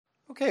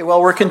Okay,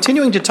 well, we're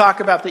continuing to talk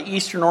about the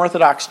Eastern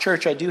Orthodox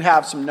Church. I do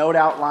have some note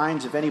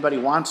outlines if anybody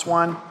wants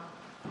one.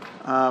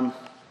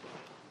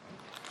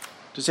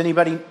 Does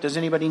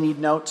anybody need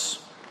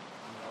notes?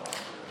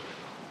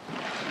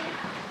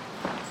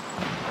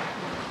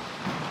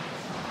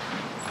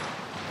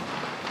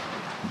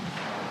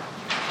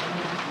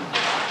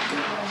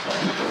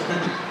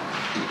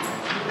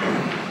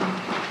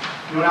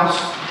 Anyone else?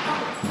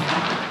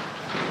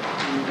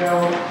 Here we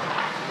go.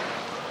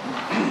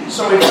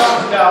 So we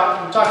talked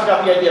about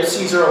the idea of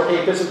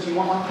Caesaropapism. Do you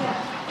want one?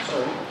 Yeah.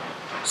 Sorry.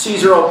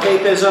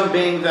 Caesaropapism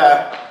being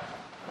the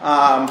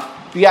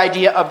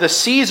idea of the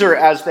Caesar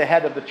as the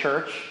head of the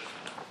church.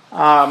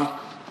 The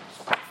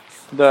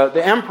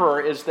emperor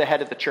is the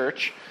head of the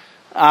church,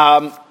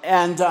 and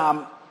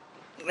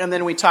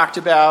then we talked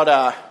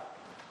about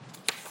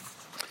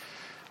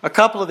a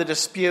couple of the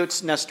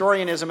disputes: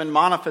 Nestorianism and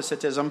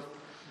Monophysitism.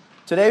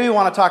 Today we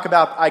want to talk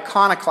about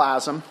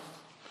iconoclasm.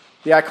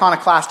 The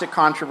iconoclastic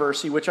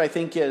controversy, which I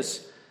think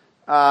is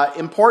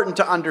important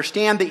to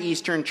understand the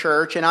Eastern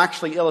Church and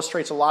actually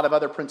illustrates a lot of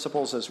other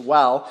principles as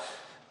well.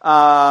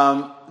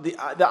 The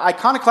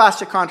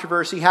iconoclastic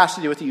controversy has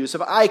to do with the use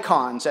of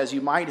icons, as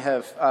you might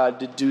have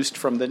deduced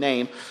from the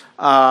name.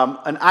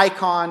 An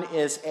icon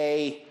is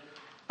a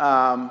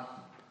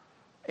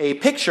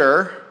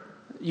picture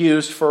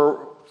used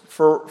for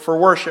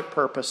worship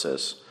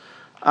purposes.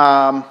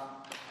 The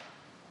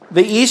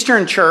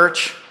Eastern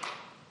Church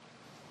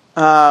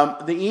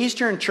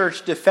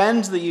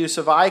defends the use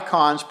of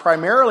icons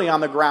primarily on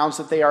the grounds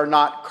that they are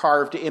not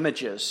carved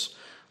images,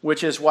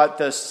 which is what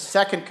the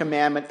Second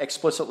Commandment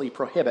explicitly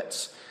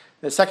prohibits.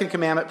 The Second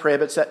Commandment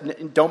prohibits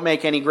that don't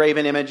make any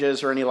graven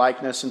images or any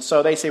likeness, and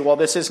so they say, well,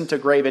 this isn't a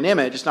graven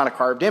image, it's not a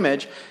carved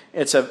image,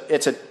 it's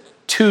a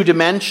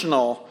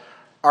two-dimensional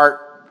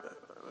art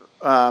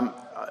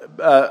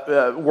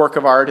work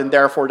of art, and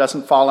therefore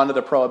doesn't fall under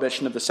the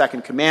prohibition of the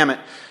Second Commandment.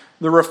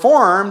 The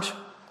Reformed,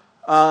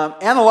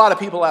 and a lot of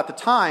people at the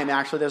time,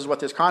 actually, this is what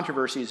this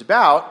controversy is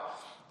about,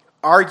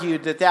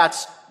 argued that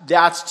that's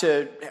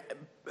to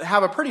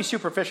have a pretty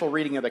superficial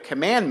reading of the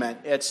commandment.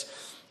 It's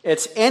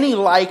any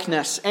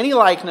likeness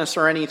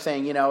or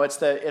anything. You know, it's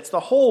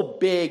the whole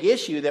big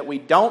issue that we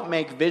don't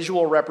make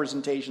visual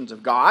representations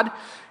of God,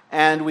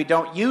 and we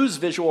don't use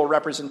visual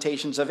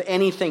representations of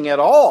anything at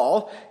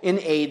all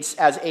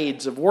as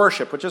aids of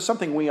worship, which is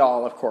something we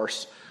all, of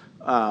course,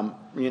 in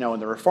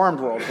the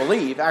Reformed world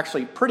believe.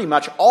 Actually, pretty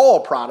much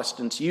all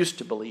Protestants used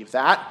to believe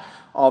that,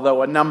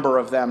 although a number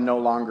of them no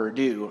longer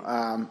do,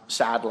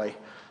 sadly.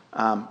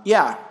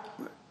 Yeah.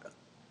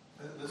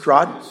 This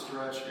Rod? might be a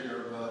stretch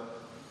here, but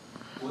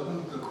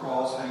wouldn't the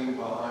cross hanging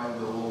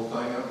behind the little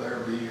thing up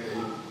there be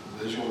a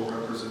visual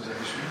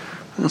representation?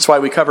 That's why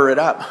we cover it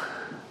up.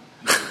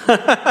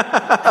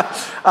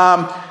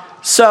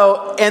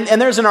 So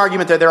there's an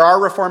argument that there are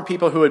Reformed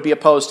people who would be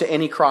opposed to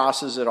any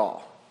crosses at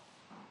all.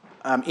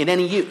 In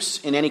any use,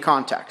 in any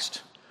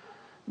context.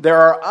 There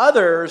are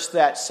others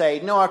that say,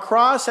 no, a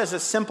cross as a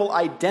simple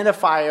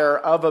identifier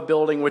of a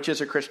building which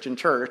is a Christian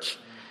church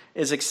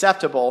is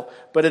acceptable,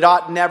 but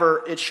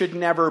it should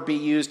never be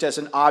used as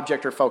an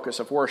object or focus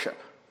of worship.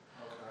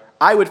 Okay.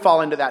 I would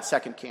fall into that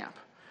second camp.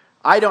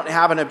 I don't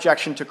have an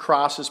objection to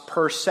crosses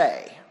per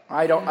se.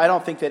 I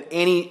don't think that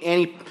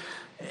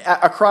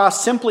a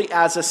cross simply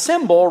as a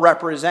symbol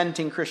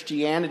representing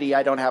Christianity,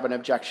 I don't have an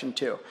objection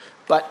to.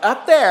 But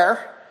up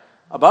there,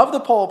 above the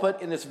pulpit,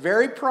 in this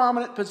very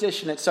prominent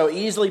position, it so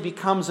easily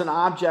becomes an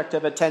object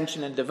of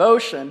attention and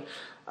devotion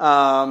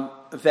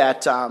that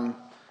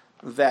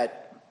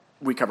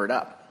we covered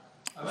up.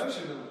 I've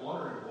actually been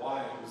wondering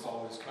why it was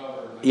always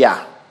covered.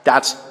 Yeah,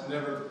 I've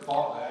never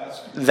thought to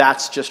ask you.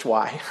 That's just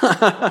why.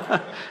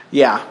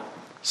 Yeah,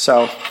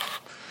 so.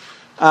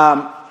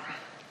 While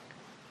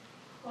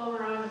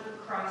we're on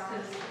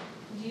crosses,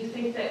 do you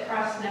think that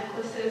cross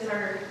necklaces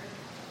are,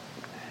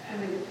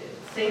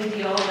 same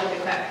deal, like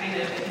if that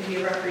kind of, it can be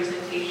a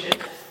representation,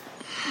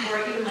 or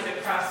even like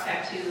a cross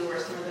tattoo or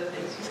some of the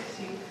things you might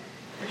see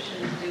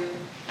Christians do?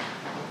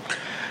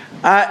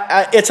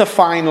 It's a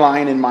fine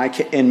line in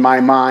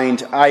my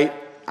mind.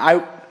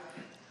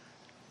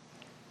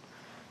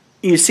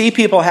 You see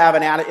people have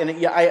an attitude,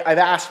 and I've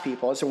asked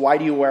people, I said, why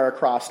do you wear a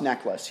cross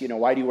necklace?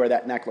 Why do you wear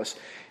that necklace?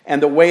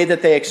 And the way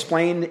that they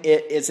explain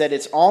it is that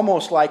it's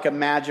almost like a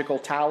magical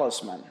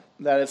talisman.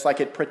 That it's like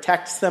it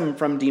protects them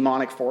from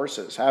demonic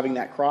forces, having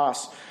that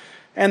cross.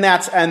 And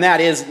that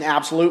is an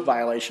absolute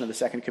violation of the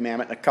Second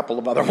Commandment and a couple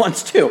of other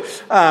ones too.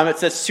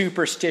 It's a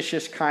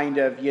superstitious kind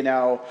of,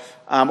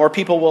 or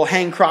people will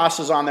hang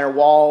crosses on their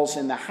walls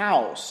in the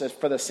house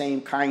for the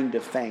same kind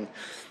of thing.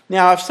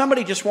 Now, if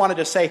somebody just wanted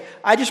to say,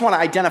 I just want to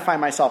identify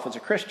myself as a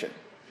Christian,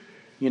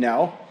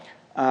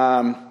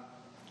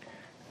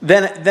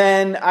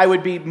 then I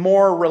would be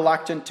more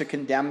reluctant to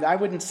condemn. I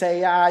wouldn't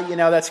say,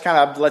 that's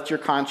kind of let your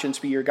conscience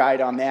be your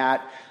guide on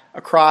that. A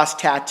cross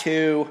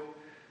tattoo.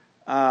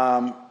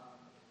 I'd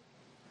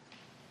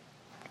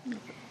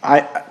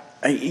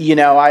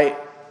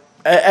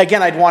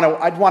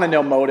want to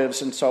know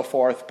motives and so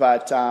forth,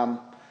 but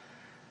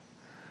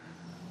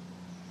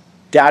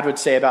Dad would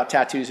say about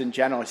tattoos in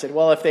general. He said,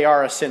 well, if they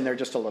are a sin, they're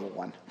just a little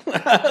one.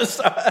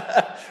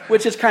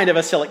 Which is kind of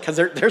a silly, because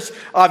there's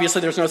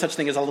no such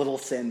thing as a little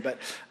sin. But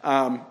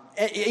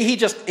he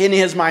just, in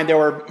his mind, there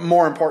were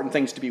more important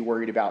things to be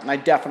worried about. And I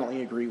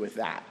definitely agree with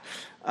that.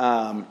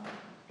 I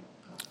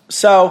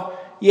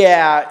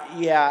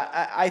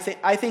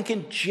think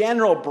in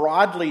general,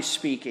 broadly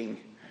speaking,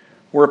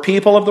 we're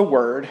people of the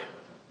Word.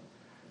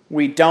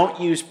 We don't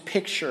use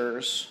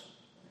pictures,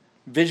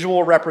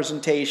 visual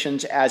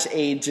representations as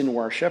aids in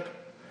worship,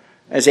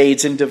 as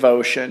aids in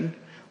devotion.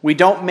 We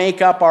don't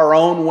make up our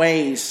own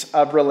ways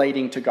of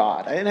relating to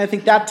God. And I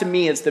think that, to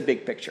me, is the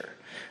big picture.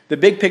 The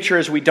big picture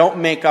is we don't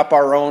make up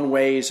our own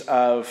ways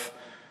of,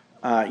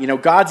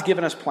 God's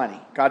given us plenty.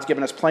 God's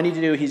given us plenty to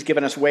do. He's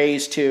given us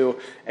ways to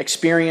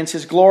experience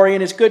His glory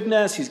and His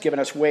goodness. He's given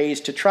us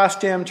ways to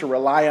trust Him, to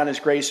rely on His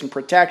grace and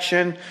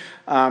protection.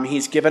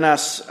 He's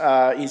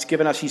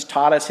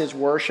taught us His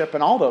worship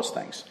and all those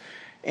things.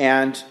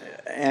 And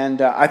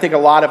I think a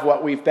lot of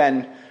what we've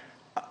been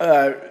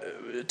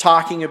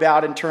talking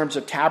about in terms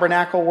of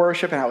tabernacle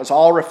worship and how it was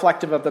all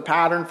reflective of the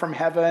pattern from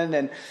heaven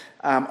and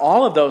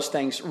all of those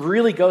things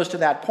really goes to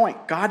that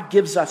point. God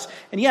gives us,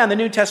 and in the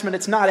New Testament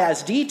it's not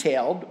as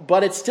detailed,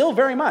 but it's still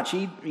very much.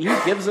 He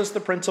gives us the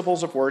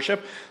principles of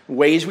worship,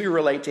 ways we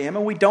relate to Him,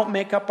 and we don't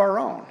make up our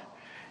own.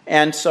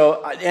 And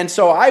so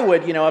I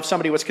would, if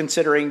somebody was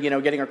considering,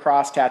 getting a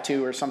cross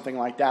tattoo or something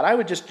like that, I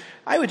would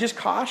just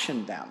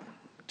caution them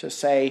to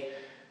say,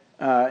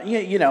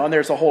 and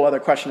there's a whole other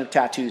question of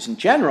tattoos in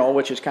general,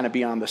 which is kind of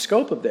beyond the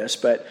scope of this,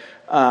 but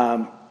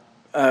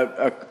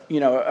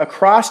a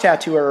cross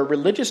tattoo or a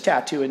religious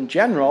tattoo in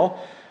general,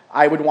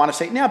 I would want to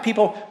say, now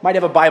people might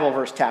have a Bible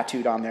verse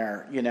tattooed on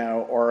there,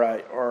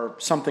 or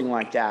something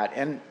like that,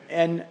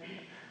 and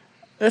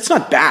it's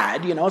not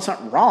bad, it's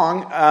not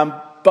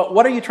wrong. But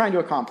what are you trying to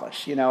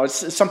accomplish?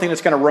 It's something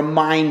that's going to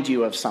remind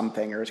you of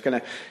something, or it's going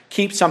to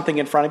keep something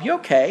in front of you.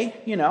 Okay,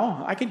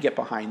 I could get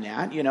behind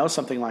that,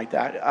 something like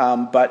that.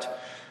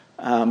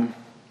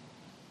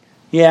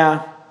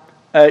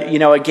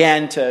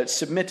 Again, to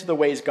submit to the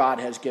ways God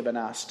has given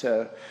us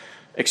to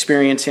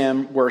experience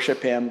Him,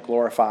 worship Him,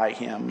 glorify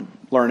Him,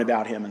 learn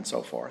about Him, and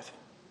so forth.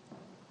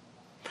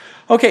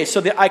 Okay, so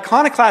the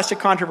iconoclastic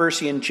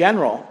controversy in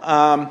general,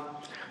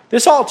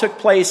 this all took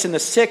place in the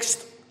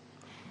 7th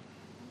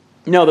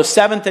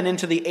and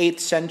into the 8th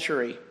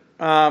century.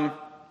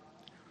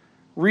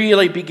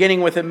 Really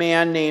beginning with a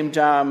man named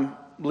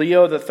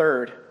Leo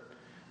III.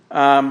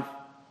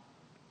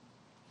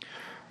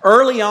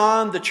 Early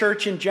on, the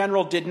church in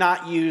general did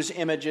not use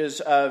images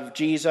of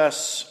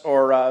Jesus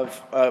or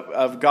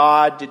of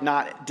God,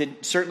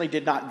 certainly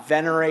did not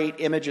venerate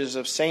images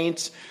of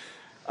saints.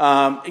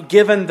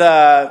 Given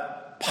the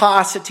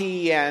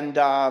paucity and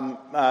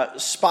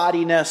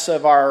spottiness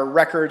of our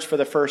records for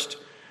the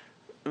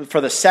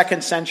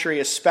 2nd century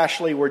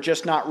especially, we're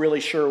just not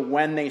really sure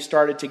when they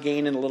started to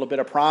gain in a little bit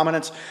of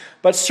prominence.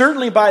 But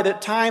certainly by the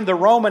time the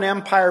Roman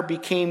Empire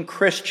became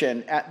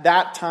Christian, at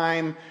that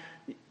time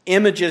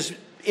images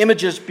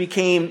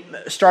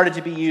started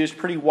to be used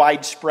pretty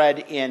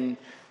widespread in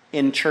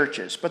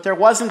churches. But there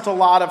wasn't a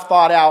lot of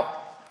thought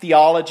out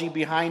theology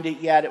behind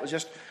it yet. It was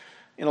just,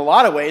 in a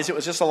lot of ways, it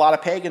was just a lot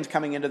of pagans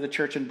coming into the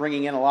church and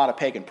bringing in a lot of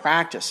pagan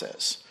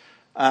practices.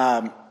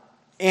 And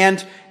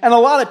a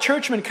lot of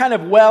churchmen kind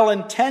of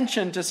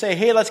well-intentioned to say,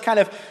 hey, let's kind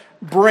of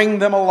bring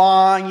them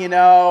along,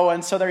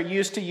 and so they're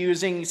used to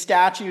using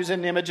statues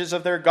and images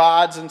of their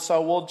gods, and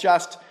so we'll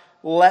just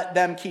let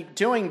them keep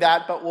doing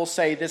that, but we'll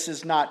say this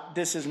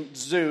isn't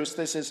Zeus,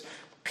 this is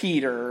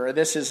Peter, or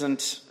this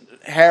isn't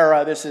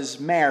Hera, this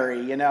is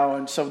Mary,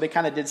 and so they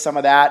kind of did some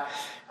of that.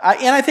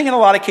 And I think in a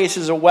lot of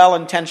cases a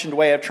well-intentioned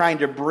way of trying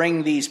to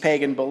bring these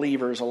pagan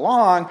believers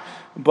along,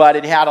 but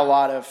it had a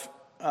lot of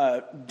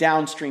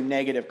downstream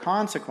negative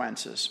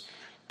consequences.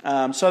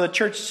 So the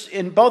church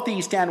in both the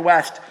East and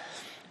West,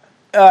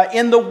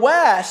 in the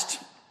West,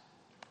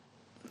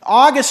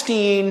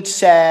 Augustine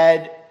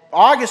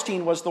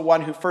was the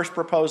one who first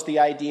proposed the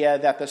idea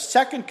that the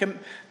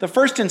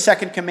first and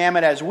second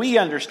commandment as we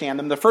understand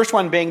them, the first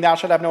one being, thou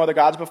shalt have no other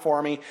gods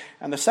before me,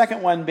 and the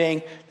second one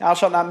being, thou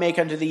shalt not make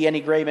unto thee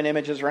any graven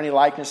images or any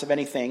likeness of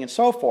anything, and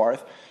so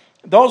forth.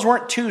 Those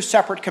weren't two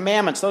separate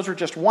commandments. Those were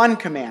just one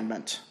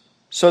commandment.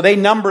 So they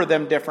number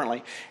them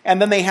differently.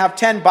 And then they have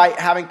 10. By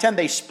having 10,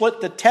 they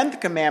split the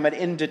 10th commandment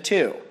into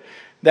two.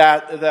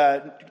 That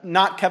the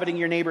not coveting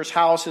your neighbor's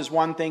house is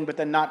one thing, but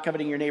then not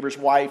coveting your neighbor's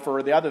wife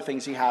or the other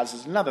things he has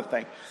is another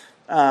thing.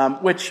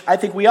 Which I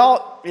think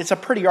it's a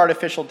pretty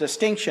artificial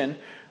distinction.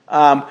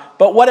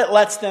 But what it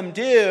lets them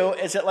do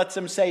is it lets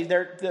them say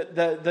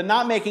the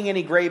not making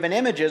any graven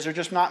images or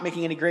just not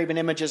making any graven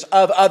images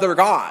of other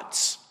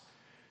gods.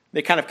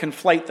 They kind of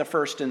conflate the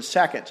first and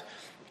second.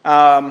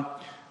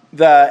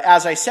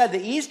 As I said,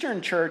 the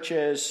Eastern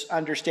Church's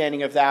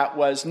understanding of that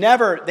was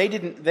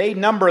they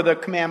number the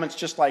commandments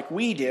just like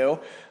we do,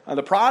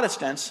 the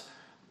Protestants,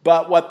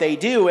 but what they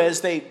do is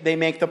they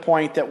make the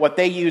point that what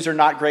they use are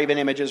not graven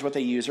images, what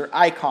they use are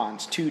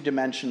icons,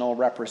 two-dimensional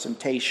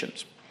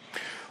representations.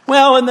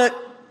 Well, in the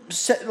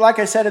like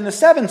I said, in the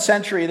 7th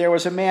century, there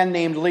was a man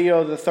named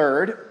Leo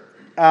III.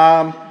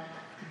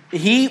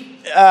 He,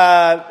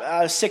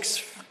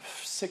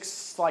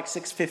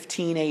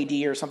 615 AD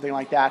or something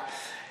like that.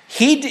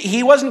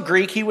 He wasn't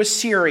Greek, he was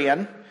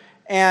Syrian.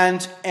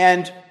 And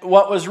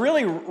what was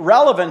really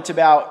relevant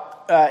about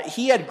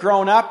he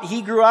grew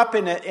up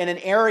in an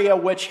area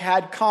which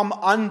had come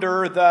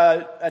under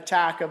the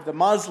attack of the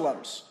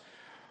Muslims.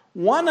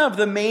 One of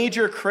the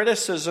major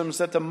criticisms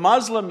that the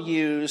Muslim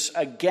use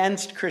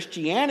against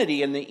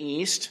Christianity in the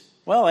East,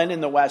 well, and in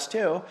the West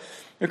too,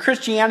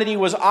 Christianity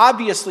was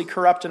obviously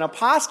corrupt and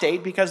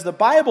apostate because the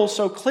Bible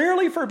so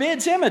clearly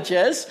forbids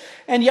images,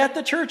 and yet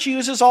the church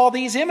uses all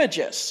these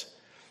images.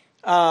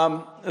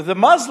 The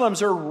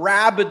Muslims are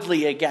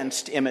rabidly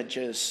against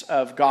images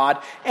of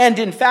God, and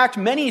in fact,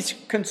 many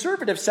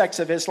conservative sects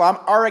of Islam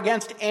are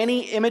against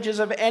any images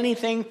of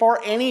anything for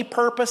any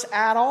purpose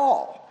at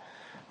all.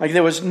 Like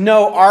there was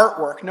no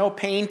artwork, no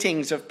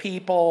paintings of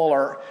people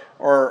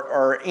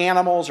or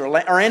animals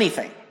or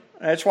anything.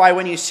 That's why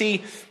when you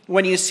see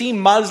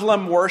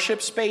Muslim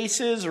worship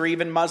spaces or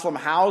even Muslim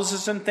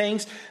houses and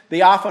things,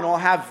 they often will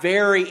have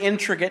very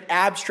intricate,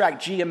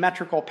 abstract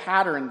geometrical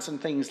patterns and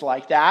things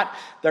like that.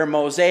 Their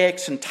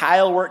mosaics and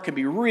tile work can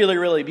be really,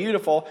 really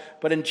beautiful,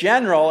 but in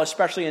general,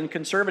 especially in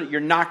conservative,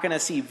 you're not going to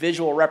see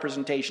visual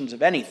representations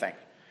of anything.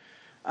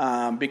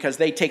 Because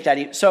they take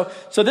that. So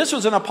this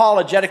was an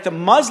apologetic the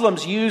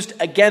Muslims used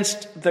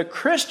against the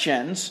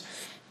Christians,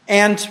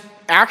 and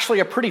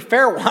actually a pretty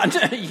fair one,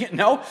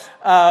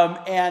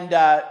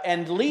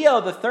 and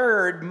Leo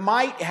III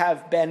might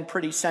have been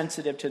pretty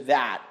sensitive to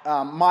that.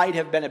 Might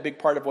have been a big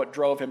part of what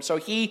drove him. So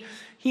he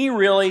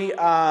really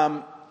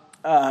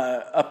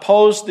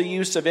opposed the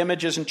use of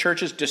images in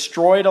churches,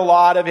 destroyed a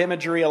lot of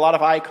imagery, a lot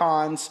of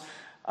icons,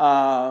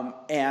 and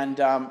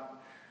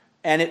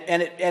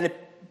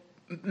it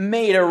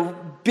made a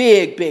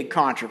big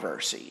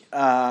controversy.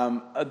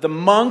 The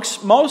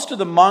monks, most of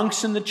the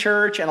monks in the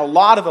church, and a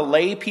lot of the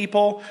lay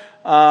people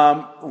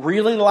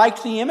really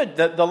liked the image.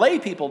 The lay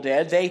people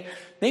did. They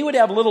would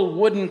have little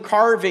wooden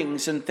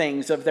carvings and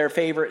things of their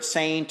favorite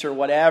saint or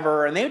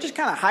whatever, and they would just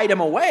kind of hide them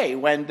away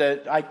when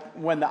the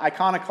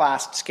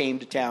iconoclasts came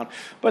to town.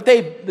 But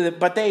they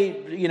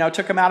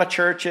took them out of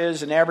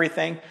churches and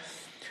everything.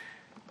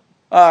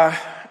 Leo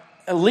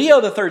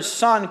III's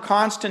son,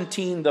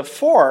 Constantine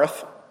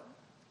IV,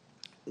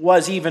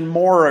 was even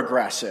more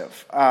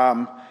aggressive.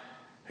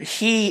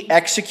 He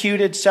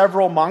executed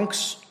several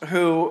monks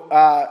who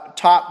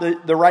taught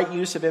the right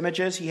use of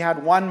images. He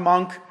had one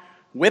monk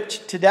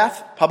whipped to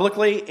death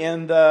publicly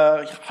in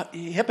the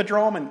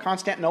Hippodrome in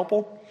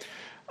Constantinople.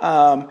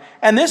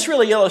 And this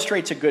really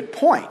illustrates a good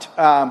point.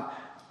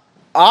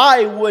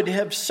 I would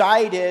have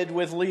sided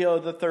with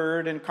Leo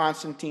III and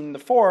Constantine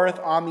IV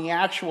on the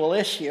actual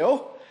issue.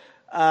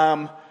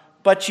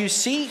 But you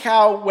see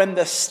how when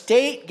the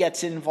state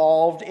gets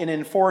involved in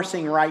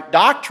enforcing right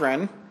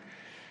doctrine,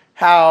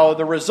 how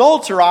the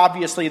results are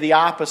obviously the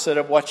opposite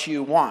of what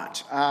you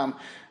want.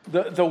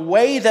 The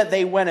way that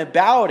they went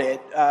about it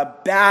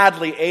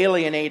badly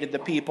alienated the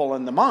people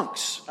and the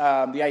monks.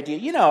 The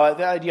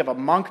idea of a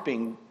monk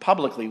being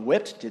publicly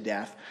whipped to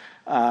death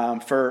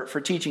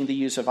for teaching the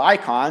use of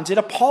icons, it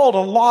appalled a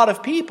lot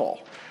of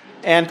people.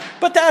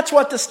 But that's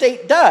what the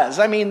state does.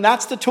 I mean,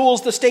 that's the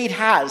tools the state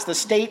has. The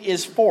state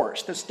is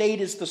force. The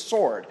state is the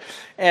sword.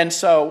 And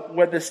so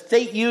when the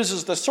state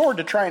uses the sword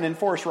to try and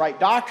enforce right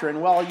doctrine,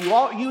 well, you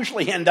all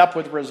usually end up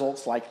with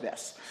results like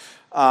this.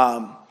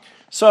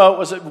 So it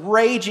was a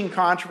raging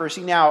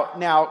controversy.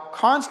 Now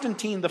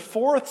Constantine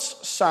IV's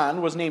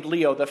son was named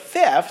Leo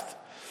V.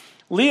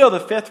 Leo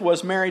V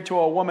was married to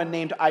a woman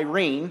named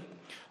Irene.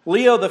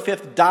 Leo V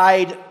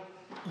died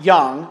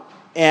young,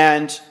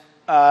 and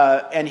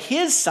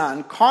his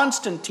son,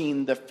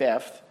 Constantine V,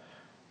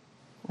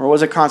 or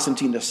was it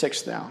Constantine VI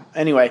now?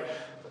 Anyway,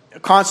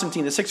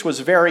 Constantine VI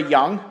was very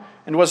young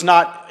and was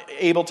not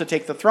able to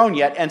take the throne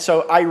yet. And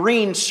so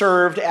Irene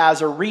served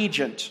as a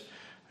regent.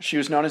 She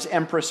was known as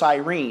Empress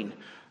Irene.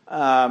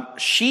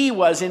 She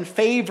was in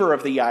favor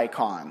of the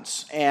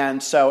icons.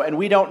 And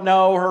we don't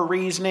know her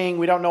reasoning.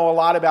 We don't know a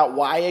lot about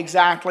why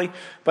exactly.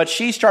 But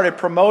she started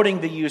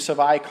promoting the use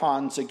of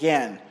icons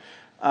again.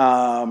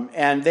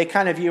 And they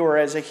kind of view her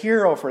as a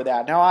hero for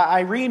that. Now,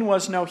 Irene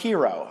was no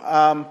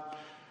hero.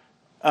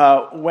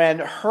 When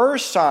her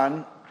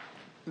son,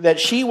 that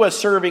she was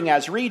serving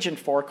as regent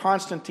for,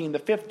 Constantine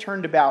V,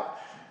 turned about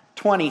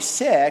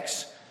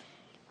 26,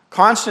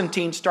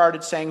 Constantine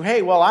started saying,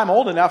 hey, well, I'm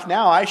old enough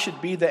now, I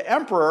should be the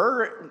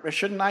emperor,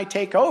 shouldn't I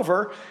take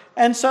over?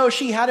 And so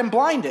she had him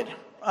blinded.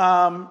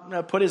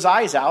 Put his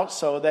eyes out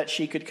so that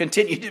she could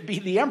continue to be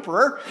the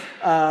emperor.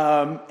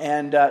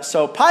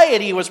 So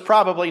piety was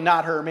probably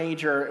not her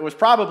major. It was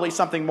probably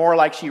something more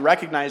like she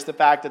recognized the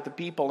fact that the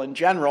people in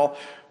general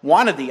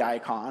wanted the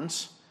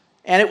icons.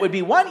 And it would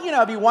be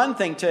one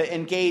thing to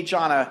engage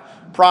on a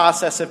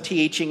process of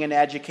teaching and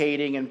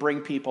educating and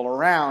bring people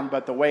around,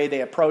 but the way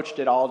they approached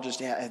it all just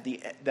had the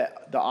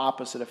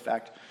opposite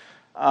effect.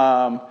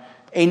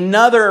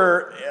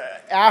 Another,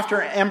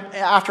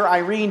 after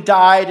Irene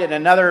died and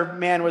another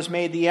man was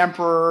made the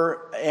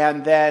emperor,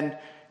 and then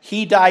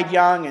he died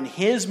young and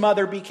his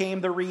mother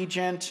became the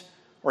regent,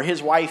 or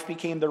his wife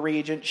became the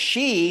regent.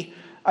 She,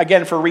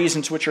 again for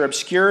reasons which are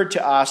obscured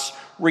to us,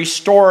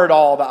 restored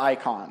all the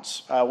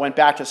icons. Went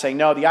back to saying,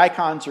 no, the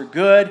icons are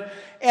good.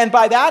 And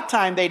by that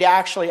time, they'd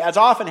actually, as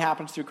often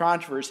happens through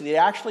controversy, they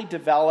actually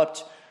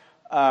developed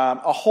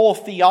a whole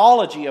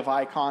theology of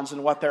icons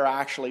and what they're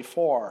actually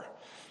for.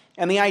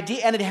 And the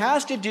idea, and it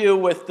has to do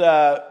with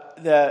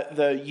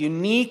the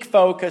unique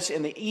focus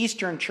in the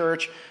Eastern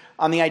Church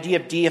on the idea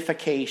of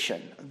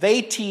deification.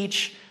 They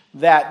teach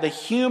that the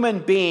human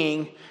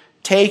being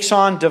takes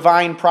on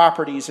divine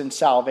properties in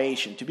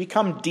salvation, to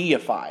become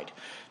deified.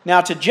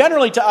 Now,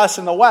 generally to us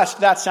in the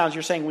West, that sounds,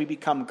 you're saying we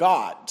become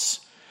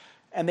gods.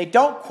 And they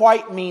don't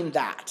quite mean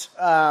that,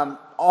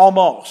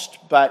 almost.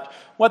 But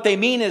what they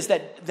mean is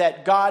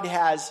that God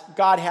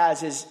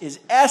has his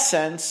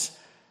essence.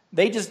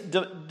 They just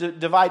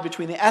divide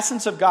between the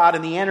essence of God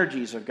and the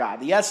energies of God.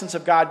 The essence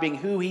of God being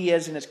who he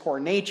is in his core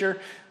nature,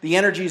 the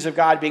energies of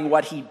God being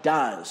what he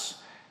does.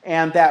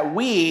 And that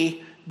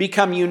we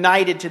become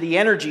united to the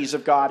energies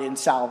of God in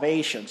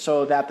salvation,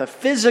 so that the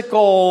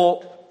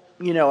physical,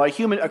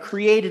 a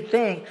created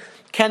thing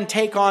can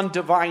take on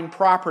divine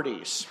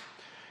properties.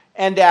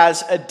 And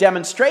as a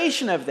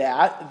demonstration of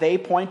that, they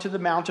point to the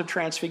Mount of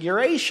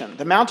Transfiguration.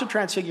 The Mount of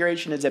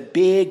Transfiguration is a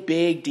big,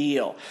 big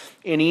deal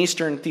in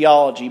Eastern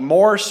theology,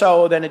 more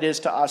so than it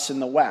is to us in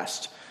the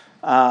West.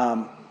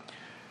 And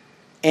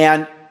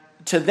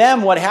to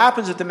them, what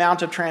happens at the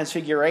Mount of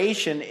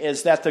Transfiguration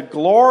is that the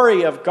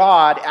glory of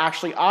God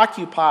actually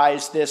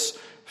occupies this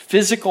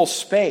physical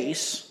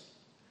space,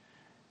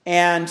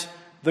 and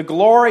the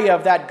glory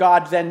of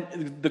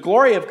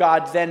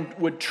God then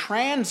would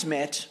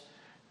transmit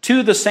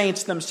to the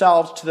saints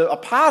themselves, to the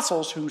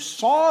apostles who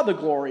saw the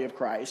glory of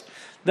Christ.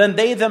 Then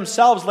they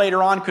themselves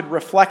later on could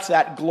reflect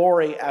that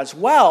glory as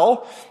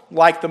well,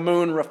 like the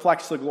moon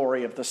reflects the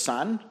glory of the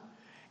sun,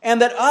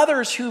 and that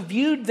others who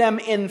viewed them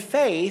in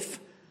faith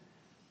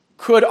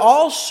could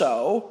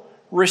also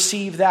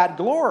receive that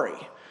glory.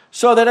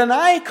 So that an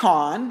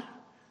icon,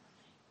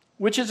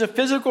 which is a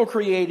physical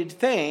created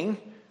thing,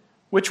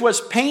 which was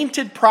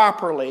painted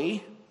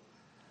properly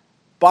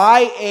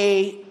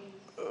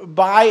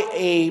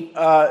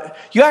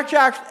you have to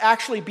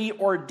actually be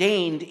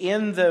ordained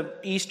in the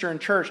Eastern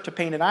Church to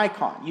paint an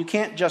icon. You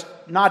can't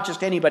not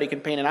just anybody can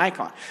paint an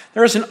icon.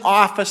 There is an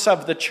office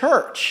of the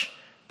church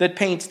that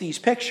paints these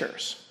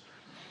pictures.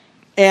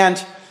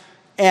 And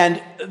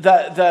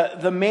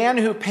the man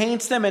who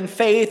paints them in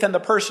faith and the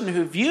person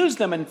who views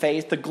them in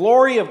faith, the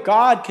glory of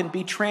God can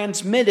be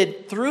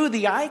transmitted through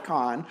the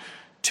icon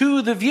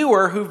to the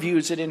viewer who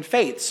views it in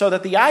faith, so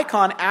that the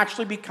icon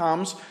actually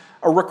becomes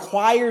a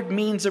required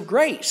means of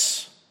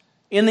grace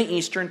in the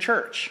Eastern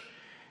Church.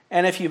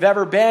 And if you've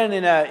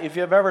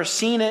ever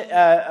seen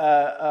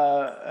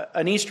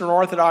an Eastern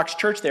Orthodox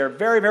church, they're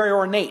very, very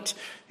ornate.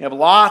 You have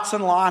lots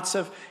and lots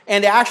of,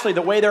 and actually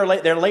the way they're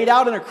laid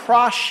out in a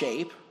cross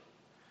shape.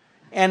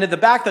 And at the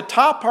back, the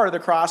top part of the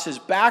cross is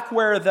back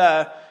where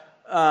the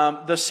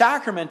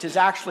sacrament is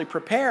actually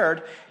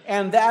prepared,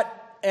 and that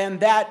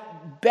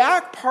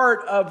back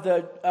part of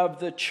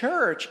the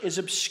church is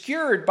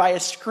obscured by a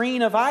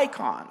screen of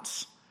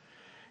icons.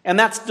 And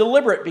that's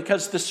deliberate,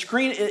 because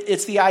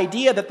it's the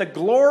idea that the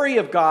glory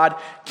of God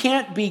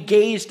can't be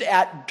gazed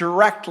at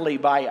directly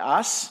by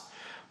us,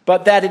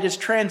 but that it is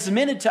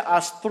transmitted to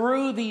us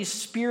through these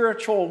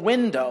spiritual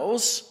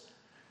windows,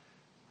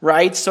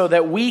 right? So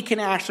that we can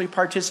actually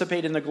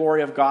participate in the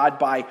glory of God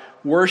by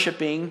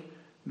worshiping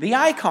the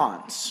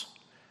icons.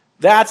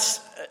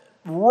 That's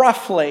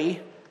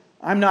roughly,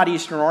 I'm not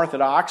Eastern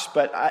Orthodox,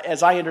 but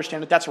as I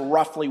understand it, that's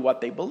roughly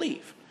what they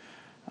believe.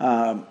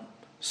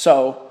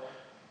 So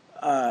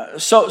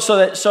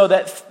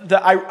that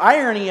the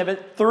irony of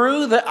it,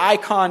 through the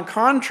icon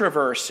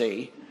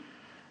controversy,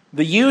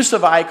 the use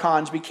of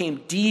icons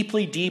became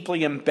deeply,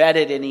 deeply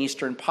embedded in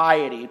Eastern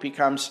piety. It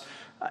becomes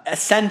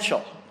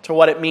essential to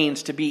what it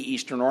means to be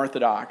Eastern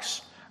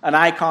Orthodox. An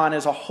icon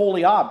is a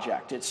holy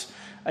object.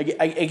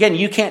 Again,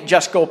 you can't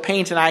just go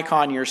paint an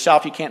icon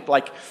yourself. You can't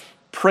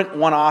print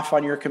one off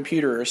on your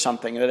computer or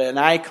something. An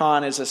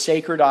icon is a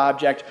sacred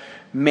object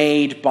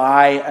made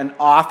by an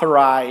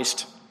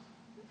authorized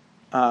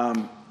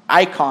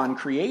icon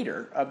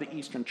creator of the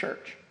Eastern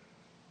Church.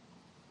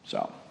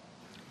 So,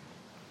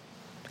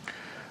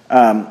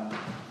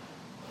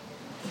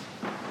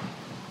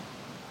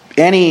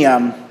 any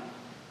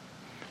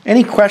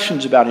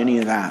questions about any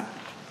of that?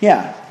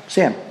 Yeah,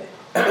 Sam.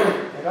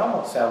 It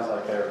almost sounds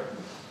like they're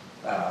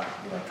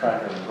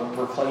trying to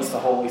replace the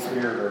Holy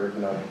Spirit, or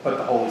put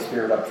the Holy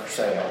Spirit up for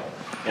sale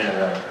in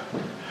a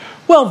way.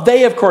 Well,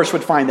 they of course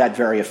would find that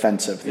very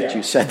offensive that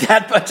you said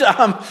that, but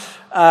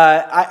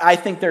I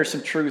think there's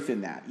some truth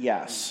in that.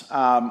 Yes,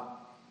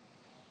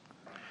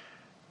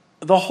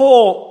 the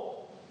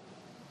whole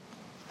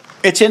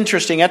It's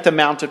interesting, at the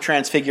Mount of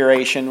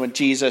Transfiguration, when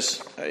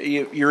Jesus,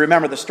 you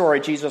remember the story,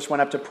 Jesus went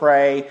up to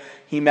pray,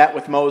 he met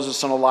with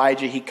Moses and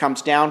Elijah, he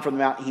comes down from the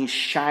mountain, he's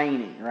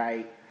shining,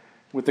 right,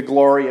 with the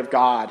glory of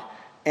God.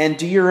 And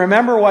do you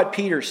remember what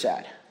Peter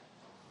said?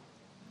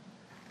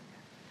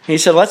 He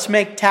said, let's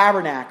make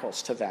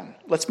tabernacles to them.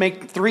 Let's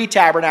make 3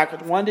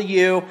 tabernacles, one to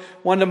you,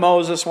 one to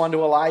Moses, one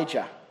to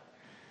Elijah.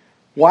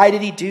 Why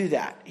did he do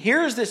that?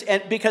 Here's this,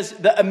 and because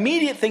the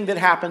immediate thing that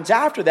happens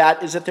after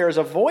that is that there is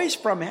a voice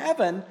from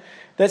heaven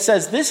that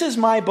says, this is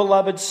my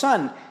beloved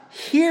Son.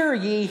 Hear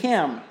ye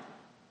him.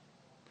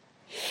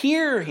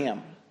 Hear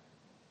him.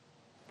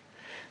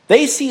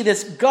 They see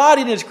this. God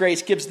in his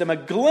grace gives them a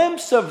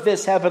glimpse of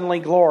this heavenly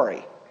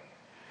glory.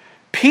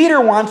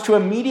 Peter wants to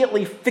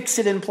immediately fix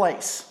it in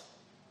place,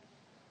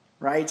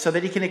 right? So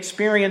that he can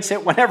experience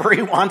it whenever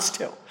he wants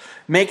to.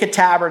 Make a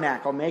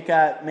tabernacle, make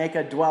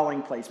a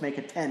dwelling place, make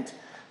a tent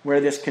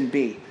where this can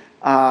be.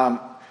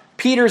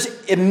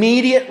 Peter's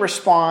immediate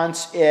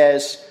response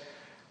is,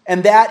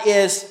 and that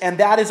is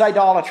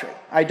idolatry.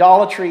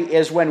 Idolatry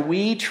is when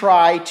we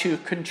try to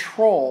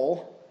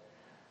control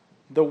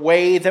the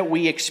way that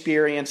we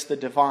experience the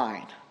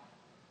divine.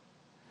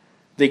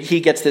 He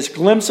gets this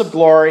glimpse of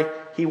glory,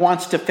 he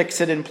wants to fix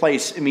it in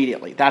place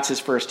immediately. That's his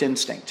first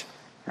instinct,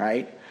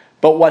 right?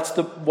 But what's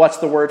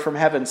the word from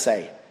heaven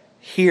say?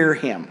 Hear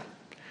him.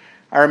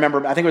 I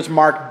remember, I think it was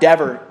Mark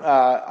Dever,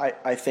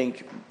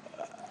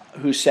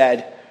 who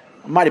said,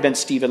 it might have been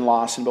Stephen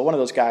Lawson, but one of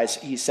those guys,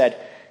 he said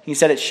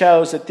it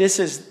shows that this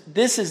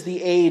is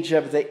the age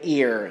of the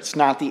ear. It's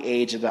not the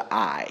age of the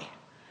eye.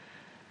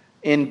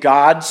 In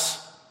God's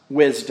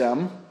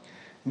wisdom,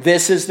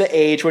 this is the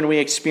age when we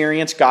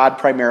experience God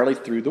primarily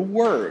through the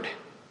Word.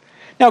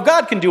 Now,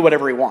 God can do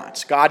whatever he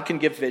wants. God can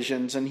give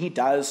visions, and he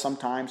does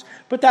sometimes,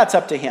 but that's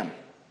up to him.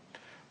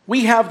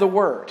 We have the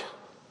Word,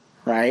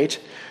 right?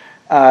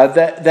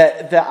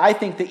 I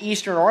think the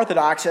Eastern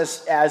Orthodox,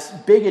 as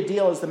big a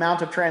deal as the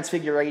Mount of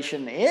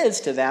Transfiguration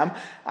is to them,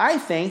 I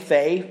think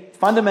they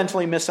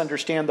fundamentally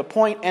misunderstand the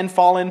point and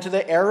fall into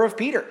the error of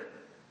Peter.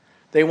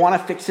 They want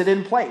to fix it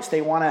in place.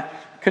 They want to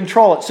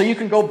control it. So you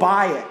can go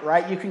buy it,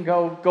 right? You can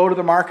go to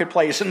the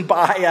marketplace and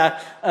buy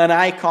an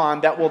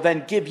icon that will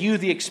then give you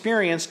the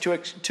experience to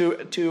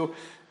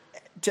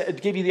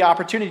give you the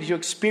opportunity to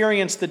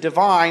experience the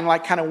divine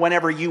like kind of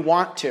whenever you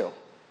want to.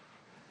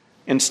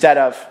 Instead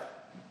of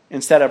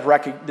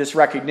this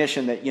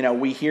recognition that,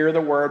 we hear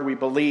the word, we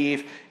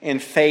believe, in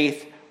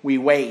faith, we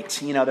wait.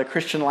 The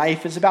Christian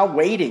life is about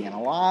waiting in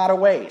a lot of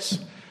ways.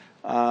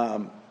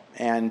 And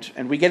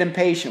we get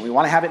impatient. We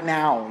want to have it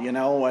now,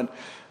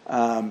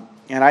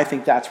 and I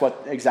think that's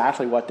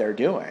exactly what they're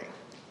doing.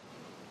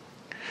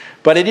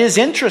 But it is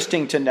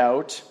interesting to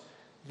note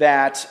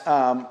that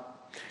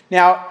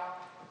now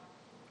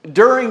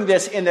during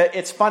this,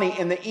 it's funny,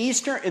 in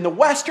the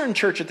Western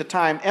Church at the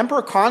time,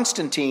 Emperor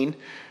Constantine,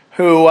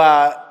 who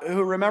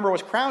remember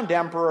was crowned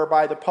emperor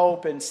by the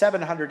Pope in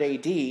 700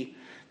 AD.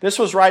 This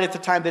was right at the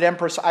time that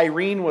Empress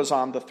Irene was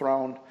on the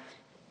throne.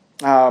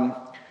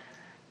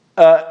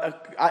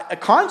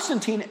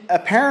 Constantine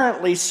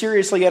apparently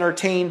seriously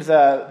entertained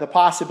the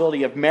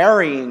possibility of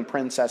marrying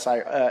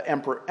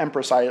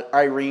Empress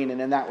Irene, and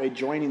in that way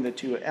joining the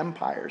two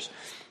empires.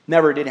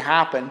 Never did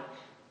happen.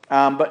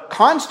 But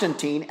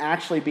Constantine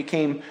actually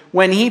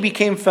when he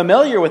became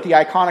familiar with the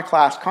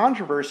iconoclast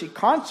controversy,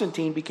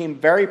 Constantine became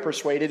very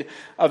persuaded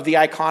of the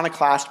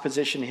iconoclast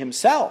position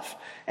himself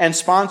and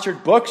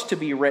sponsored books to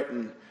be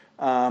written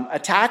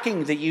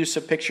attacking the use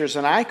of pictures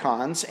and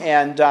icons.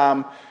 And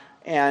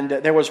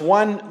there was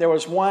one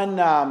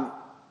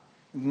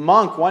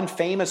monk, one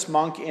famous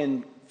monk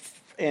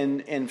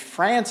in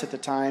France at the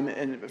time,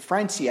 in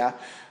Francia,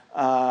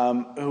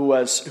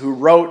 who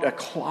wrote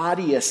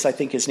Claudius, I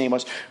think his name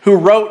was, who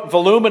wrote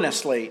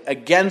voluminously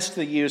against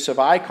the use of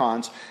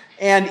icons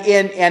and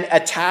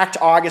attacked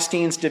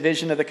Augustine's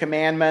division of the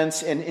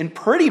commandments and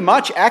pretty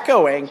much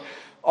echoing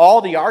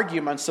all the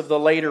arguments of the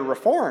later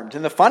Reformed.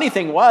 And the funny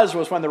thing was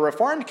when the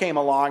Reformed came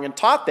along and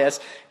taught this,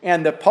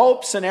 and the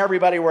popes and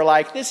everybody were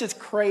like, this is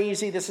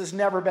crazy, this has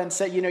never been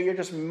said, you're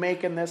just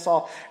making this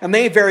all. And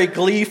they very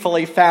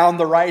gleefully found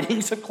the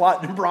writings of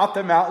Claudius and brought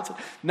them out and said,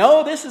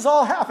 no, this has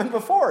all happened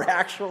before,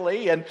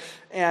 actually.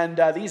 And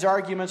these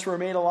arguments were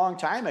made a long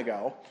time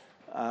ago.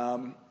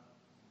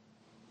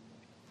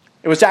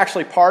 It was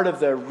actually part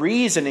of the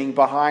reasoning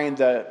behind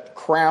the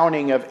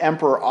crowning of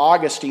Emperor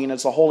Augustine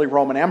as the Holy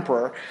Roman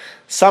Emperor.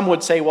 Some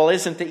would say, well,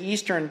 isn't the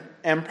Eastern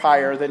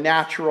Empire the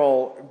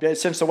natural,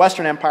 since the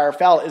Western Empire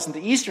fell, isn't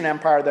the Eastern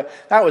Empire,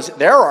 that was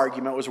their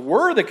argument,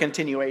 we're the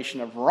continuation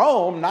of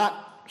Rome,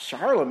 not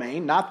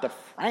Charlemagne, not the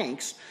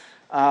Franks.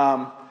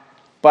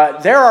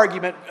 But their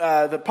argument,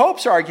 the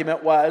Pope's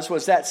argument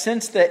was that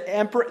since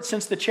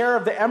the chair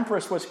of the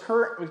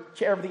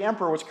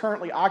emperor was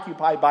currently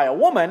occupied by a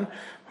woman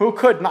who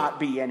could not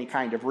be any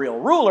kind of real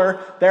ruler,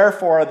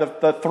 therefore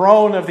the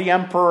throne of the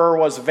emperor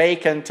was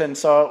vacant, and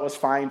so it was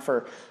fine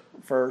for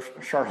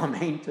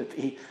Charlemagne to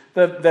be.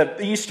 The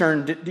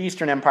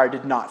Eastern Empire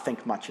did not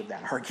think much of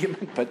that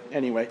argument, but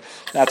anyway,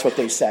 that's what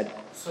they said.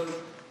 So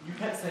you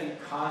kept saying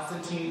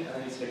Constantine and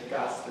then you said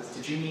Augustus.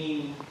 Did you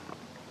mean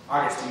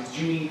Augustine? Did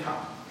you mean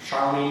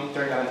Charlemagne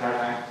during that entire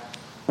time?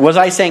 Was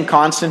I saying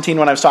Constantine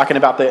when I was talking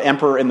about the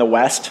emperor in the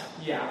West?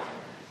 Yeah.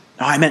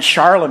 No, I meant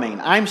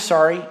Charlemagne. I'm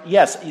sorry.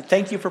 Yes,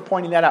 thank you for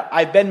pointing that out.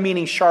 I've been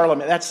meaning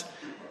Charlemagne.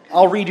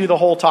 I'll redo the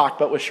whole talk,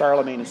 but with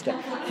Charlemagne instead.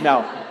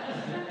 No.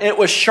 It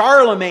was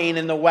Charlemagne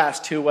in the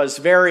West who was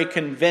very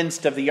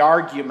convinced of the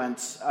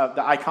arguments, of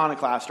the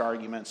iconoclast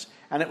arguments.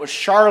 And it was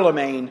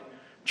Charlemagne,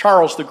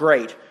 Charles the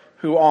Great,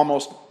 who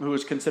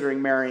was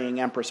considering marrying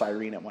Empress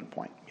Irene at one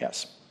point.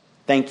 Yes.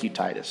 Thank you,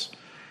 Titus.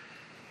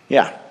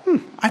 Yeah.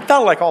 I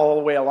felt like all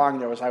the way along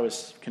there I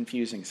was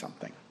confusing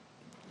something.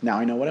 Now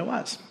I know what it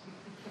was.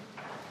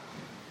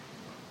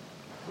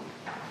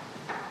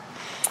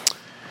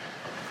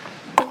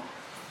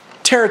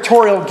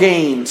 Territorial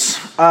gains.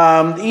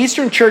 The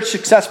Eastern Church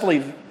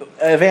successfully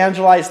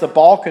evangelized the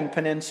Balkan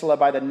Peninsula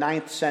by the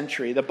 9th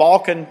century. The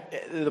Balkans,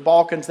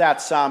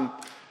 that's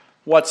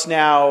what's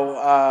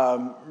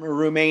now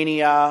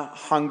Romania,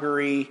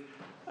 Hungary,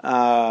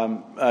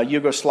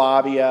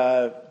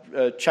 Yugoslavia,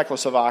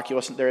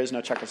 Czechoslovakia. There is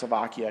no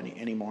Czechoslovakia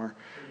anymore.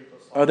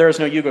 Oh, there is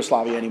no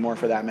Yugoslavia anymore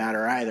for that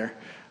matter either.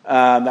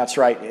 That's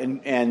right,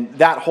 and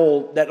that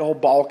whole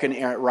Balkan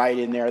area right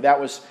in there.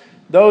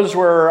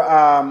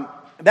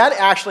 That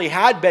actually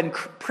had been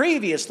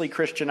previously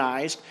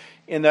Christianized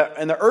in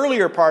the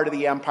earlier part of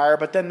the empire,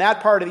 but then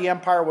that part of the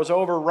empire was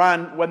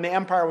overrun when the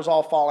empire was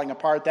all falling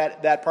apart.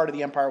 That part of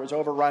the empire was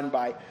overrun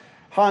by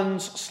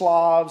Huns,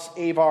 Slavs,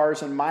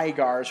 Avars, and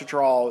Magyars, which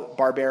are all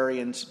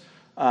barbarians,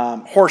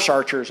 horse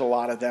archers. A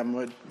lot of them.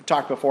 We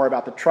talked before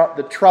about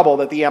the trouble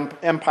that the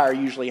empire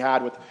usually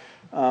had with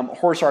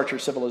horse archer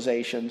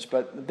civilizations,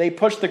 but they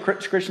pushed the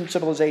Christian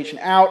civilization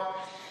out.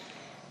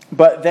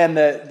 But then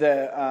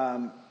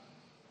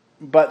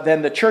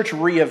the church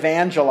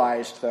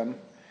re-evangelized them.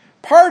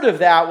 Part of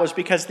that was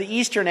because the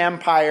Eastern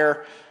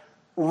Empire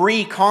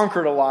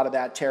reconquered a lot of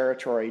that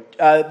territory.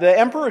 The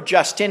Emperor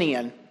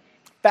Justinian,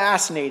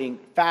 fascinating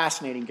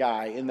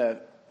guy in the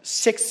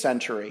 6th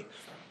century.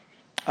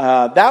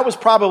 That was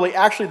probably,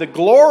 actually the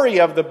glory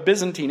of the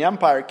Byzantine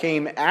Empire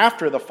came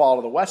after the fall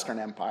of the Western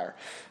Empire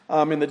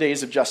in the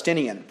days of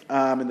Justinian.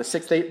 In the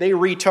 6th, they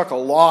retook a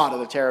lot of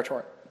the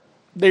territory.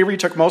 They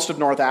retook most of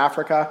North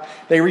Africa.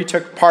 They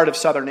retook part of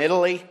southern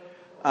Italy,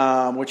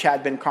 which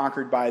had been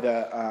conquered by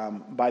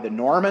the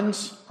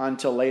Normans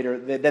until later.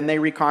 Then they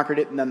reconquered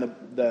it, and then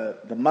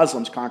the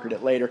Muslims conquered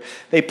it later.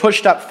 They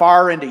pushed up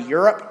far into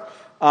Europe,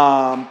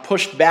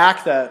 pushed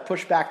back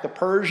the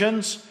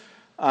Persians.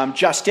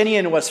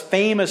 Justinian was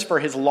famous for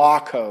his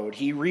law code.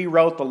 He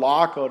rewrote the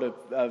law code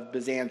of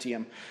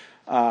Byzantium.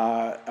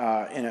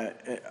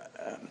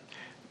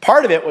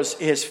 Part of it was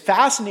his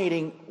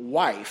fascinating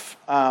wife,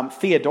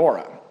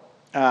 Theodora.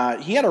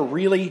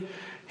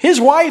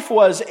 His wife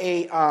was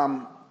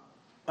an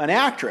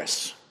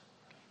actress,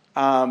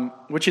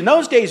 which in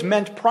those days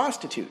meant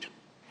prostitute.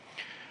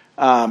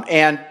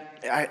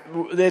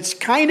 It's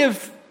kind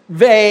of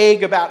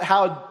vague about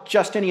how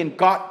Justinian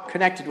got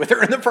connected with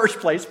her in the first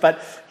place,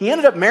 but he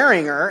ended up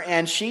marrying her,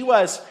 and she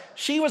was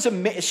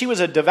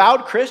a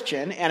devout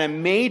Christian and a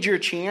major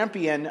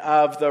champion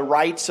of the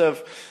rights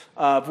of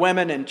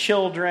women and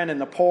children and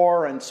the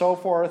poor and so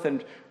forth,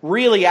 and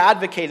really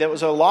advocated. It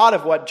was a lot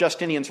of what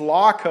Justinian's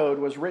law code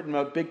was written,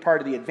 a big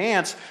part of the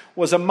advance,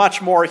 was a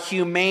much more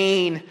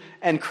humane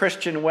and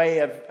Christian way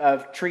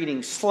of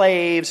treating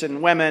slaves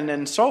and women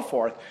and so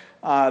forth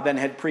than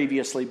had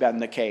previously been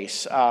the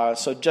case.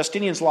 So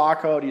Justinian's law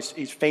code,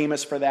 he's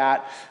famous for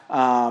that,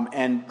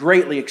 and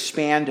greatly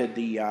expanded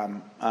the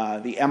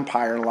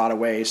empire in a lot of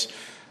ways.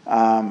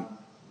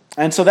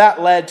 And so that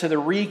led to the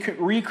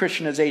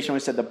re-Christianization, we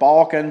said, the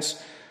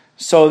Balkans,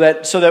 so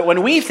that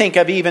when we think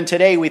of, even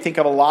today, we think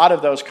of a lot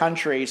of those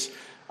countries,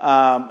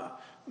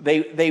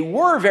 they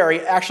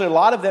were actually a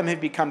lot of them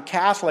have become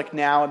Catholic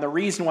now, and the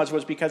reason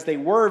was because they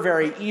were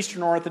very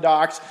Eastern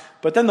Orthodox,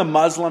 but then the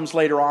Muslims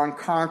later on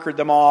conquered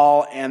them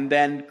all, and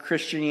then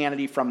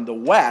Christianity from the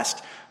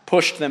West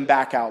pushed them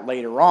back out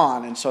later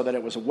on, and so that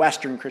it was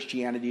Western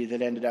Christianity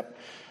that ended up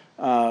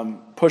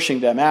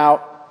pushing them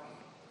out.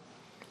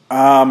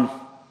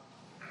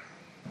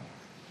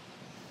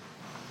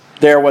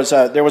 There was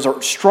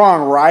a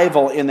strong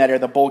rival in that area,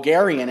 the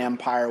Bulgarian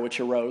Empire, which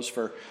arose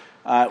for.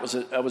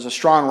 It was a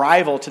strong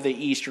rival to the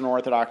Eastern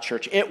Orthodox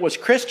Church. It was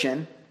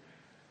Christian,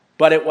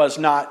 but it was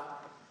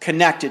not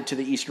connected to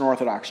the Eastern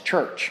Orthodox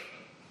Church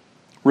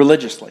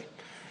religiously.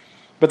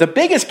 But the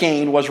biggest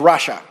gain was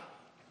Russia.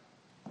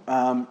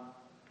 What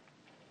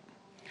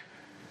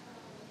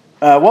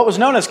was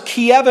known as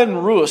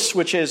Kievan Rus,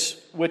 which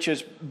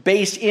is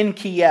based in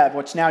Kiev,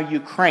 what's now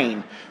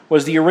Ukraine,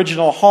 was the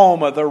original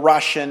home of the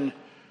Russian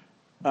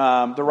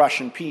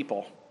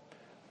people.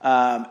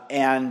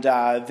 And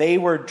they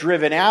were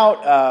driven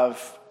out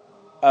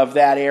of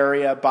that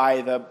area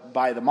by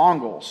the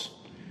Mongols,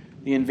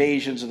 the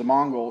invasions of the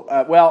Mongol.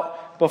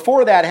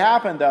 Before that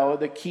happened, though,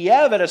 the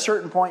Kiev at a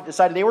certain point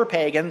decided they were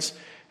pagans,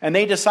 and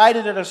they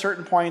decided at a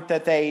certain point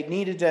that they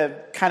needed to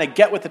kind of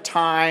get with the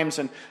times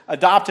and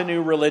adopt a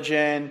new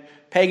religion,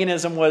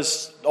 paganism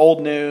was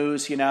old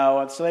news,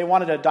 and so they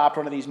wanted to adopt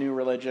one of these new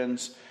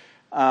religions.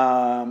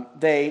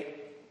 They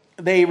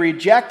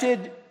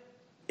rejected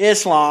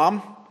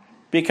Islam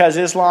because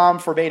Islam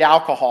forbade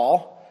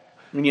alcohol.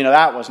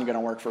 That wasn't going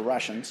to work for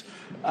Russians.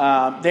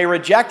 They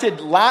rejected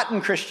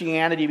Latin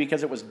Christianity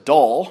because it was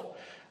dull.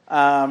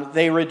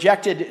 They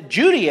rejected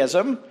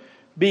Judaism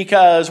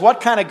because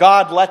what kind of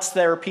God lets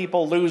their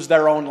people lose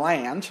their own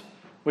land,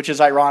 which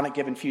is ironic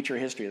given future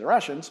history of the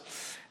Russians.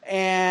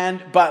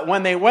 But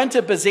when they went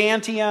to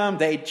Byzantium,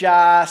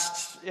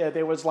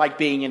 it was like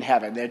being in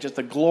heaven.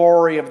 The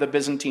glory of the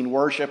Byzantine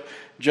worship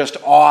just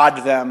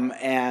awed them,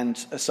 and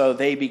so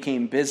they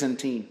became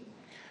Byzantine.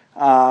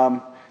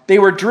 They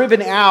were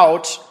driven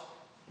out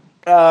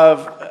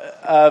of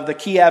the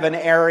Kievan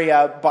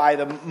area by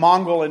the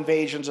Mongol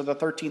invasions of the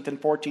 13th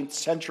and 14th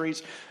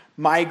centuries,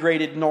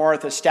 migrated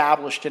north,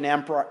 established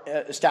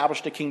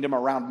a kingdom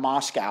around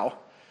Moscow.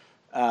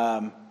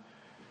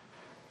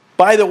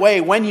 By the way,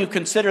 when you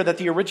consider that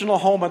the original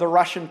home of the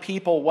Russian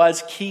people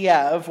was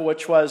Kiev,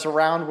 which was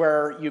around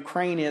where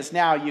Ukraine is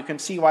now, you can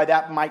see why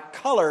that might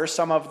color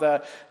some of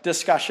the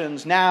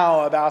discussions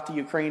now about the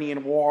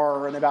Ukrainian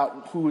war and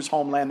about whose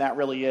homeland that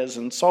really is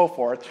and so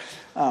forth.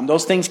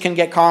 Those things can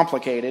get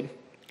complicated.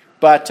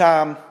 But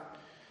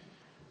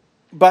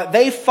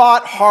they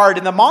fought hard.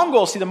 And the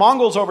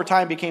Mongols over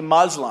time became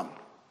Muslim.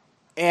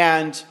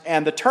 And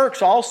the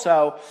Turks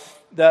also,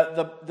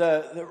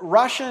 the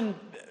Russian...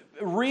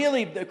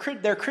 Really,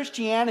 their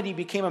Christianity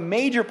became a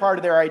major part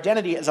of their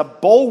identity as a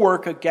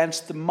bulwark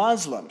against the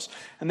Muslims.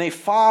 And they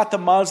fought the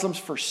Muslims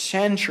for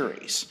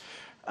centuries.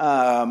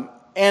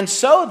 And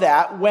so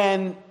that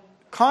when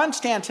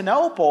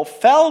Constantinople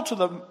fell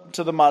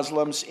to the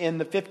Muslims in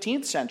the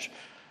 15th century,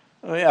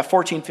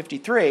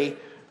 1453,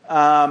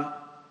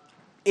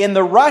 in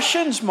the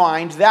Russians'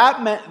 mind,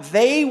 that meant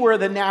they were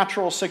the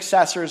natural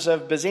successors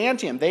of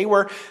Byzantium. They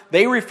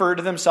referred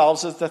to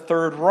themselves as the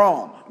Third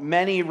Rome.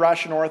 Many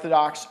Russian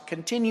Orthodox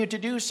continue to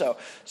do so.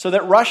 So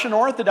that Russian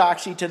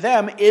Orthodoxy to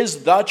them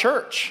is the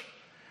church.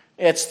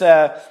 It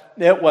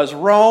was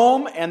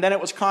Rome, and then it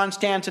was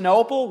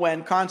Constantinople.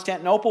 When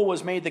Constantinople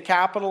was made the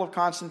capital of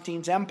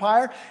Constantine's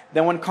empire,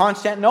 then when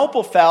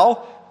Constantinople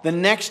fell, the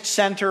next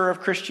center of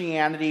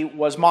Christianity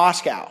was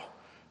Moscow.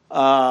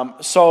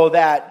 So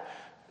that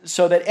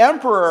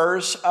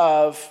emperors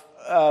of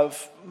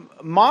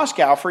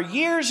Moscow for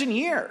years and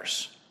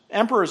years,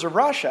 emperors of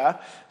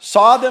Russia,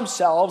 saw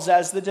themselves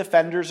as the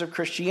defenders of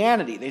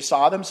Christianity. They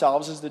saw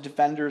themselves as the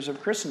defenders of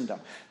Christendom.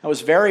 That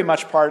was very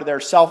much part of their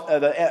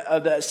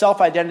the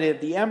self-identity of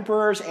the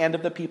emperors and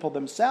of the people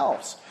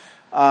themselves.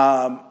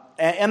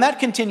 And that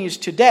continues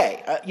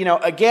today.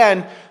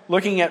 Again,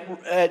 looking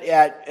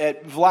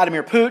at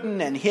Vladimir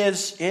Putin and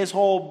his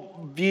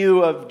whole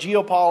view of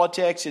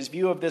geopolitics, his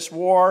view of this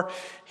war,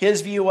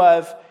 his view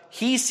of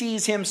he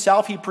sees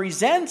himself, he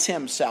presents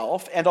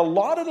himself, and a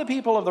lot of the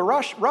people of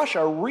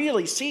Russia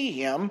really see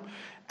him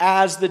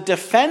as the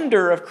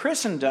defender of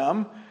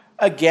Christendom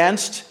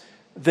against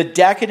the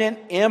decadent,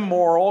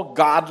 immoral,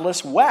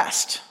 godless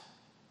West.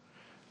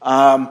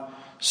 Now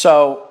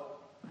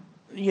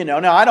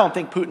I don't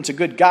think Putin's a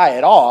good guy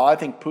at all. I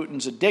think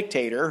Putin's a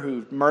dictator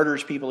who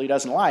murders people he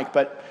doesn't like,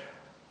 but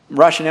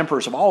Russian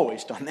emperors have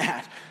always done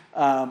that.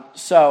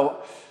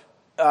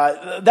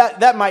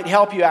 That might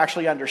help you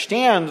actually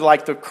understand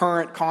the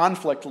current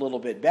conflict a little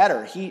bit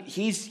better.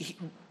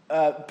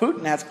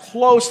 Putin has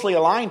closely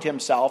aligned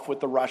himself with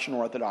the Russian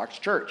Orthodox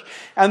Church,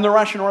 and the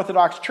Russian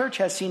Orthodox Church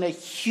has seen a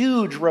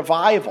huge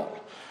revival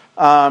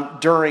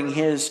during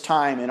his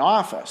time in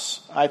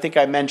office. I think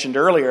I mentioned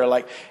earlier,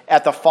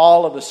 at the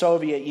fall of the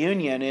Soviet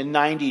Union in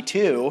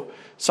 1992,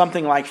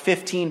 something like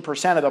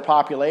 15% of the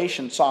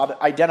population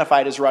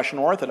identified as Russian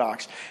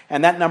Orthodox,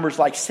 and that number's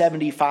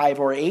 75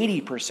 or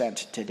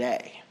 80%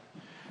 today.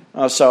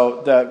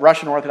 So the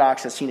Russian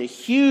Orthodox has seen a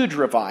huge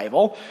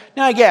revival.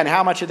 Now again,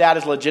 how much of that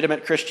is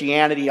legitimate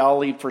Christianity, I'll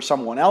leave for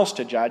someone else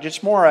to judge.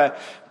 It's more a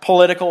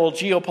political,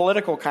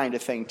 geopolitical kind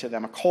of thing to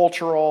them, a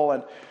cultural,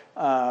 and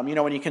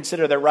when you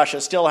consider that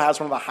Russia still has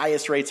one of the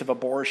highest rates of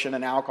abortion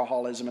and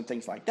alcoholism and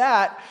things like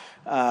that,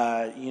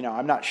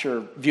 I'm not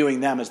sure viewing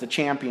them as the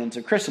champions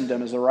of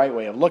Christendom is the right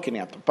way of looking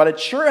at them. But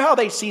it's sure how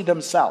they see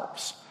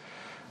themselves.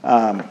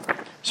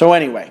 So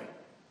anyway,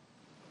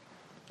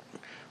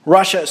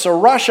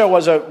 Russia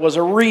was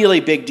a really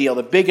big deal,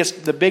 the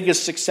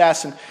biggest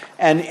success,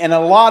 and in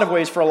a lot of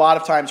ways, for a lot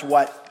of times,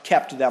 what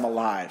kept them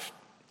alive,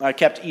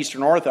 kept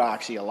Eastern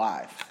Orthodoxy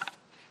alive.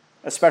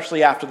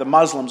 Especially after the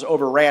Muslims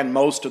overran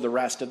most of the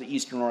rest of the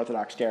Eastern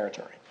Orthodox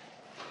territory.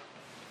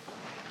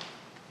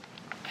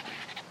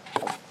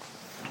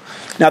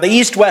 Now, the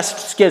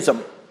East-West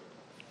Schism,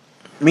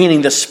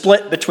 meaning the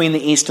split between the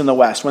East and the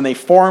West, when they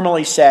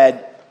formally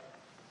said,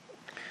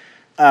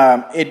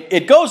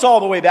 it goes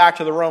all the way back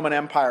to the Roman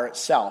Empire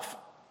itself.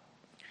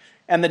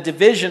 And the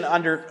division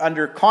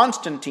under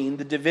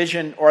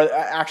Constantine, or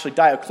actually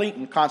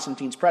Diocletian,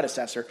 Constantine's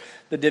predecessor,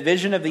 the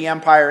division of the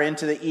empire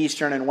into the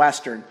Eastern and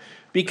Western,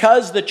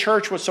 because the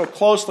church was so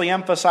closely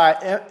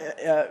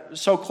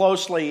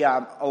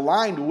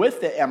aligned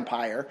with the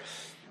empire,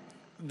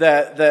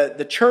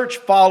 the church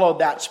followed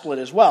that split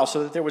as well,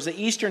 so that there was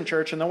the Eastern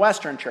Church and the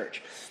Western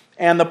Church.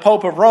 And the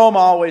Pope of Rome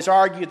always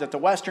argued that the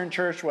Western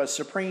Church was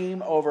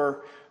supreme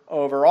over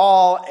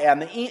all,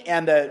 and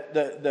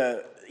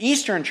the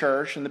Eastern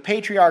Church and the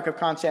Patriarch of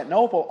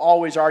Constantinople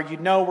always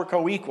argued, no, we're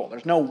co-equal.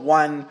 There's no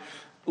one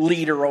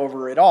leader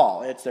over it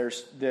all.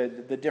 There's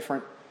the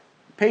different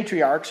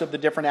patriarchs of the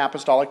different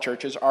apostolic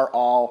churches are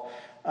all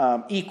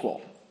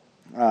equal.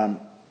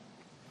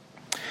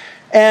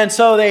 And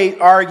so they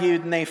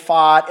argued and they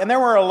fought, and there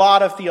were a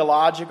lot of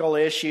theological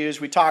issues.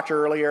 We talked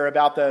earlier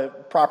about the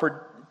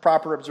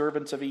proper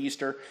observance of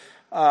Easter.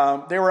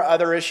 There were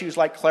other issues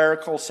like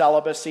clerical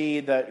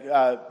celibacy.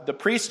 The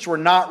priests were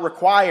not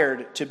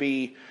required to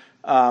be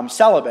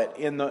celibate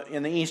in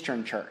the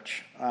Eastern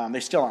Church.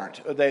 They still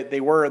aren't. They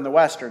were in the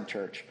Western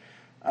Church.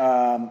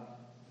 And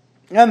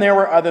there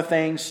were other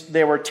things.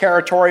 There were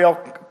territorial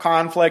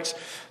conflicts.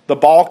 The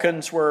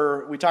Balkans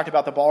we talked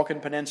about the Balkan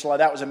Peninsula.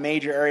 That was a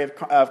major area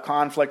of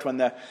conflict when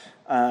the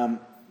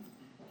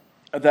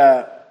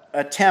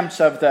attempts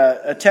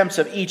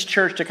of each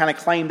church to kind of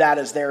claim that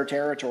as their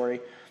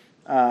territory.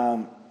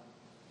 In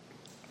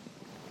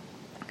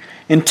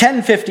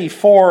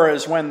 1054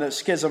 is when the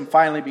schism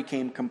finally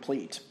became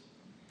complete.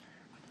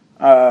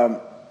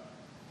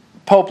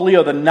 Pope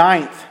Leo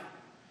IX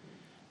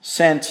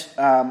sent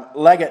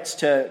legates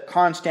to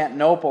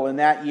Constantinople in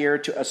that year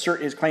to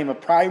assert his claim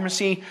of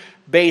primacy,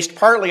 based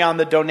partly on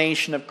the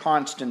donation of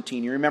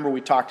Constantine. You remember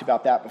we talked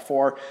about that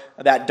before,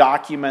 that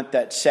document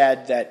that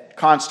said that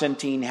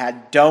Constantine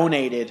had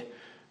donated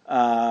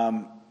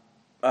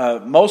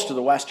most of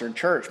the Western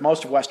Church,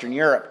 most of Western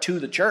Europe, to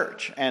the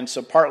Church. And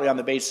so partly on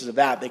the basis of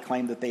that, they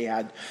claimed that they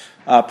had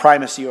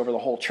primacy over the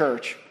whole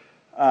Church.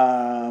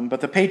 But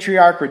the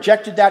Patriarch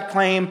rejected that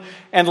claim,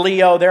 and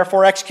Leo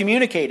therefore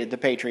excommunicated the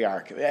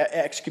Patriarch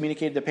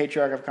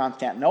of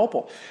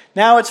Constantinople.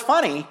 Now it's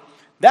funny,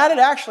 that had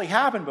actually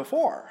happened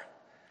before.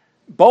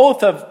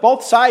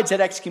 Both sides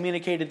had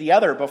excommunicated the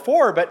other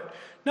before, but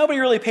nobody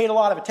really paid a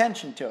lot of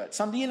attention to it.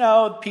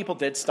 People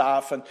did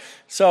stuff, and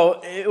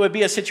so it would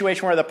be a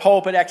situation where the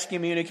Pope would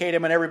excommunicate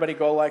him, and everybody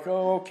go like,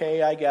 "Oh,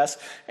 okay, I guess."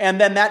 And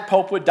then that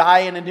Pope would die,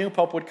 and a new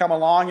Pope would come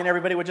along, and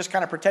everybody would just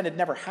kind of pretend it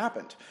never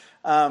happened.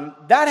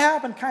 That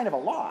happened kind of a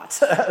lot.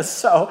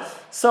 So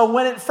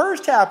when it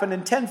first happened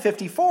in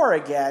 1054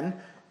 again,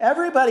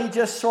 everybody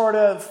just sort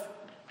of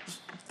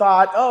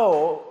thought,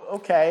 "Oh,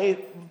 okay,"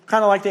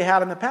 kind of like they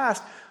had in the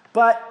past.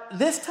 But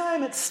this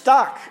time it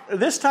stuck.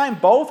 This time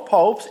both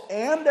popes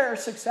and their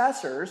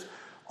successors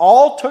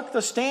all took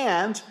the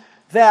stand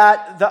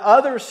that the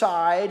other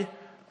side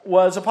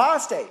was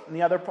apostate and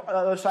the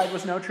other side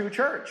was no true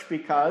church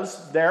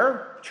because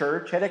their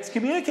church had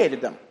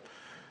excommunicated them.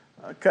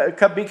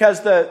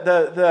 Because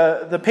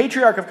the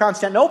Patriarch of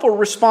Constantinople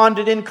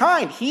responded in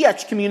kind. He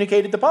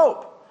excommunicated the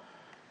Pope.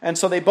 And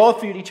so they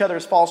both viewed each other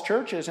as false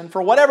churches. And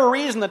for whatever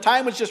reason, the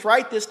time was just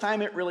right. This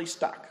time it really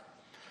stuck.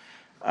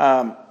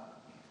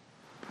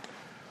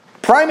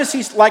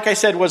 Primacy, like I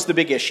said, was the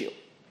big issue.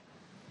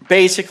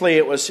 Basically,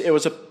 it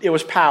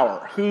was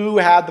power. Who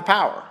had the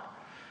power?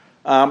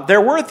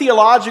 There were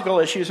theological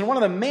issues, and one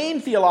of the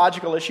main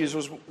theological issues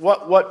was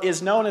what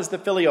is known as the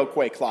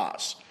Filioque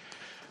clause,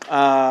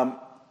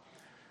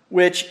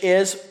 which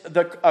is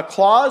a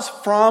clause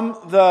from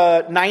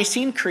the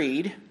Nicene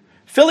Creed.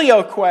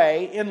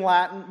 Filioque in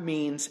Latin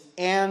means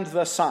 "and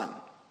the Son."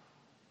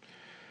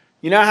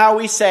 You know how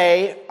we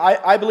say,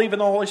 I believe in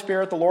the Holy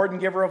Spirit, the Lord and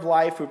giver of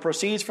life, who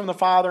proceeds from the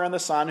Father and the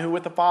Son, who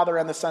with the Father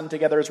and the Son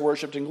together is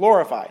worshipped and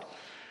glorified.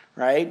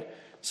 Right?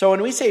 So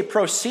when we say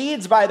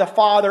proceeds by the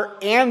Father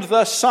and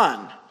the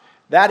Son,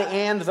 that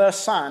 "and the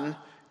Son"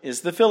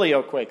 is the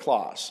Filioque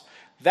clause.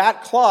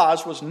 That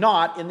clause was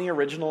not in the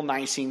original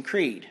Nicene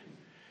Creed.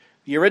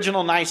 The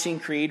original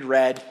Nicene Creed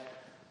read,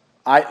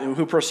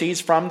 who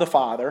proceeds from the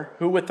Father,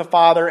 who with the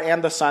Father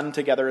and the Son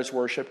together is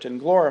worshipped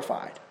and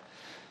glorified.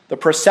 The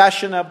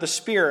procession of the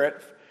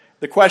Spirit,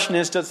 the question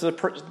is, does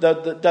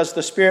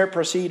the Spirit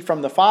proceed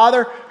from the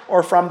Father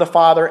or from the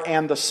Father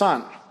and the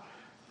Son?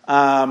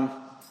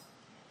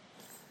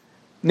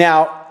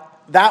 Now,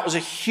 that was a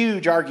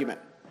huge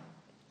argument.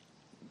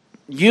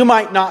 You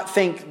might not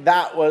think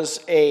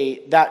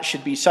that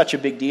should be such a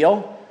big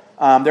deal.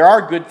 There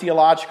are good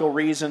theological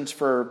reasons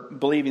for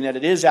believing that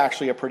it is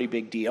actually a pretty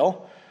big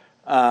deal.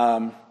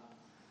 One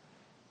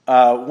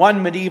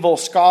medieval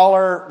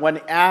scholar, when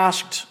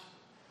asked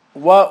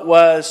what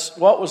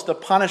was the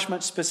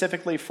punishment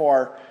specifically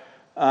for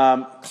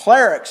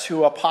clerics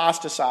who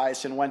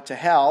apostatized and went to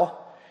hell,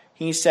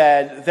 he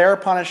said their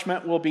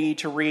punishment will be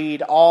to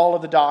read all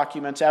of the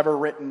documents ever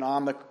written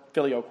on the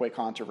Filioque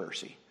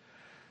controversy,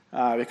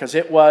 because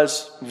it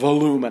was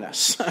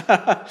voluminous.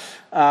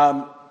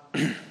 And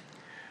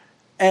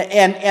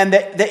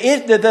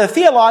the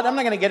theology, I'm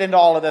not going to get into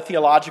all of the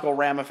theological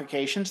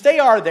ramifications. They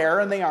are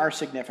there and they are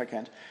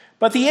significant.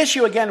 But the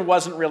issue, again,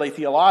 wasn't really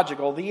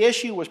theological. The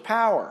issue was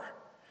power.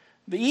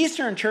 The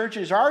Eastern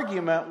Church's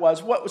argument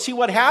was,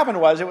 what happened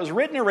was, it was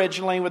written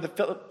originally with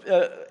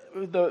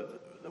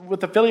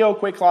the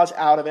Filioque clause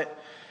out of it.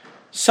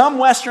 Some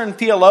Western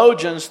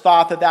theologians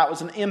thought that that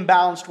was an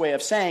imbalanced way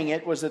of saying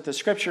it, was that the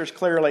Scriptures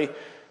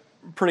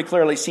pretty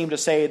clearly seem to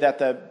say that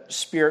the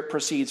Spirit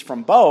proceeds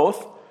from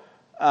both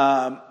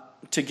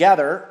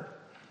together.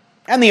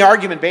 And the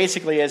argument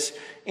basically is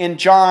in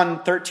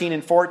John 13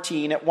 and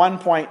 14, at one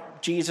point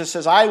Jesus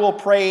says, I will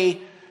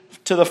pray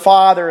to the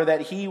Father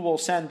that he will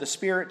send the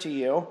Spirit to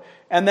you.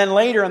 And then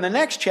later in the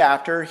next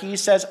chapter, he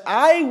says,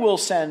 I will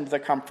send the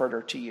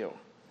Comforter to you.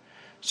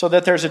 So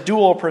that there's a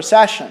dual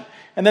procession.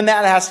 And then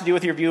that has to do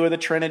with your view of the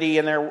Trinity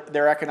and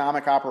their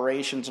economic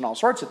operations and all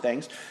sorts of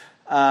things.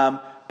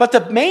 But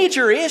the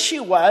major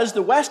issue was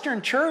the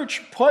Western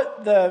Church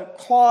put the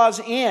clause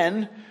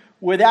in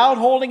without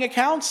holding a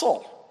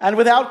council and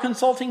without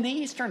consulting the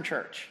Eastern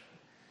Church.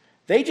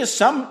 They just,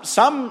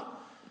 the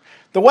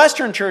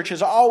Western Church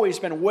has always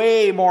been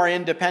way more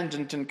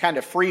independent and kind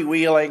of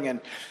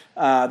freewheeling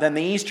than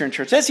the Eastern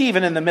Church. That's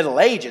even in the Middle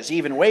Ages,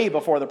 even way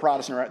before the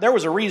Protestant. There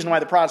was a reason why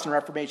the Protestant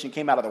Reformation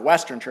came out of the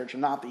Western Church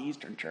and not the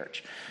Eastern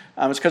Church.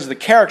 It's because the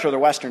character of the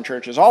Western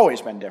Church has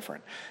always been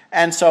different.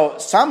 And so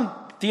some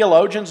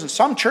theologians and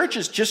some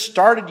churches just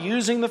started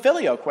using the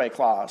filioque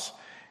clause.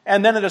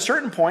 And then at a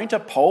certain point, a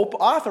pope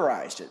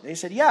authorized it. They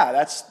said, yeah,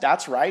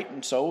 that's right,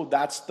 and so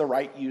that's the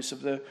right use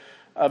of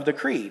the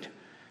creed.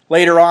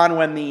 Later on,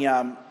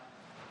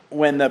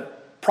 when the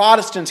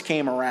Protestants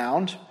came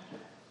around,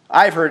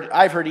 I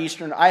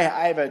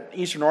have an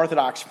Eastern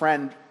Orthodox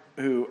friend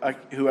who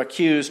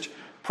accused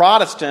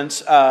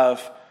Protestants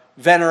of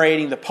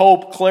venerating the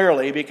Pope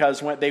clearly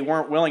because they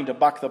weren't willing to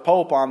buck the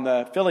Pope on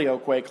the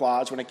filioque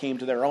clause when it came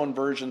to their own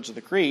versions of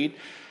the creed,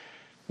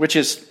 which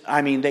is,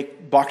 they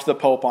bucked the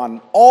Pope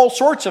on all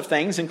sorts of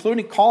things,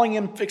 including calling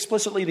him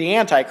explicitly the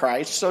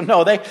Antichrist. So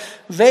no,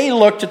 they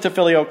looked at the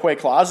filioque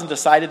clause and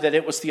decided that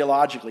it was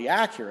theologically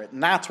accurate,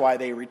 and that's why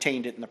they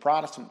retained it in the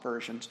Protestant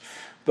versions.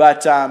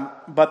 But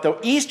the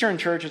Eastern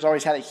Church has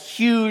always had a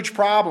huge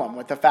problem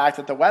with the fact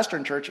that the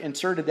Western Church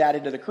inserted that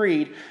into the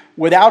creed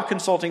without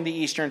consulting the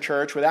Eastern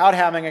Church, without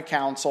having a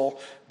council,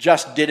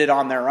 just did it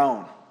on their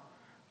own.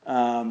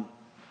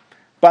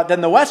 But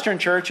then the Western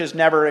Church has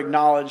never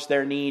acknowledged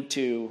their need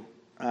to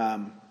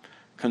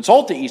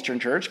consult the Eastern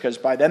Church, because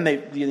by then they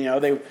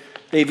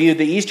viewed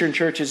the Eastern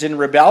Church as in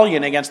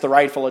rebellion against the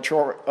rightful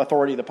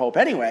authority of the Pope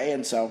anyway,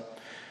 and so.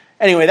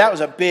 Anyway, that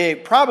was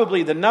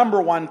probably the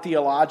number one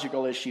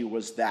theological issue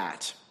was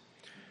that.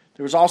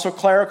 There was also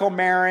clerical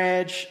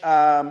marriage.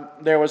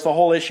 There was the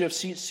whole issue of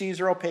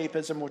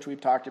Caesaropapism, which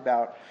we've talked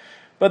about.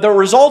 But the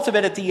result of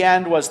it at the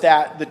end was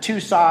that the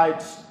two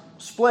sides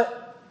split,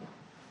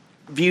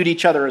 viewed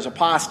each other as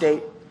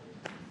apostate.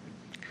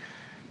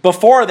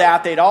 Before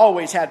that, they'd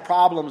always had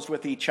problems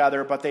with each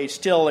other, but they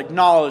still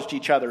acknowledged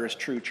each other as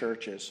true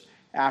churches.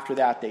 After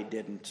that, they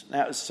didn't.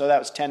 That was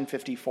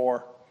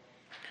 1054.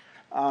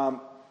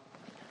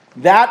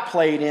 That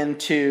played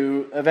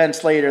into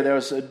events later. There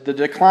was the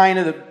decline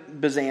of the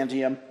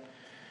Byzantium.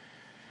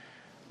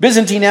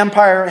 Byzantine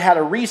Empire had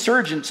a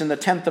resurgence in the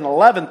 10th and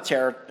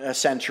 11th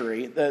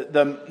century.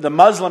 The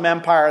Muslim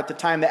Empire at the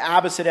time, the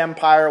Abbasid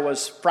Empire,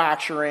 was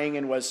fracturing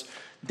and was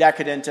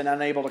decadent and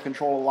unable to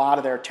control a lot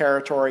of their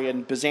territory,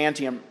 and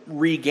Byzantium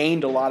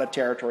regained a lot of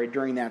territory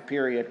during that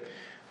period.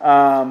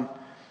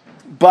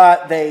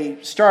 But they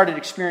started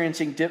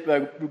experiencing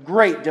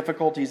great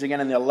difficulties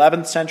again in the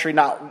 11th century,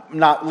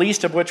 not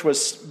least of which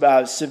was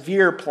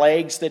severe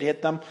plagues that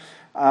hit them,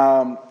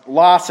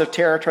 loss of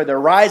territory, the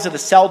rise of the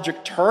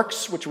Seljuk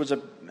Turks, which was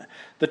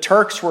the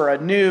Turks were a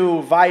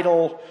new,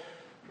 vital,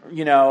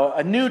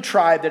 a new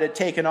tribe that had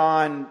taken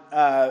on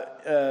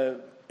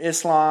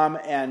Islam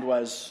and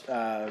was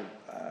a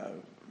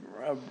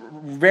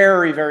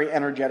very, very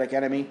energetic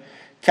enemy,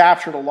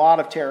 captured a lot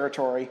of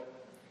territory.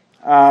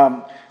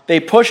 They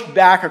pushed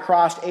back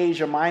across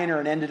Asia Minor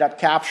and ended up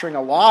capturing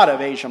a lot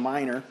of Asia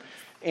Minor.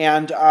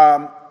 And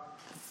then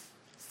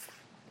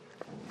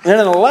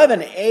in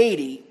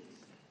 1180,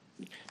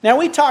 now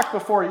we talked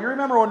before, you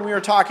remember when we were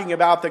talking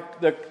about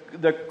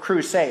the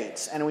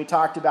Crusades, and we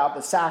talked about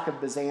the sack of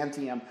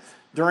Byzantium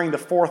during the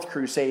Fourth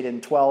Crusade in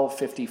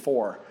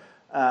 1254.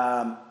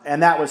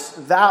 And that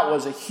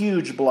was a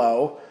huge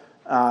blow.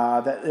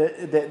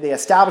 They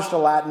established a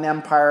Latin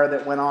Empire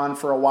that went on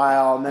for a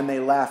while, and then they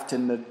left,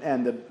 and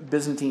the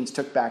Byzantines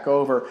took back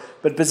over.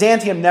 But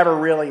Byzantium never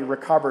really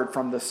recovered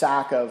from the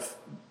sack of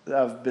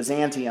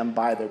Byzantium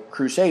by the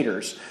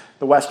Crusaders,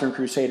 the Western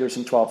Crusaders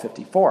in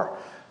 1254.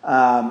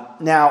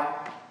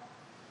 Now,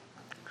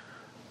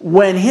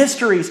 when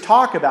histories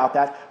talk about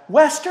that,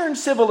 Western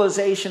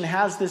civilization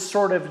has this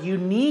sort of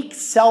unique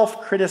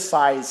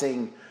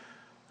self-criticizing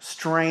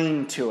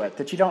strain to it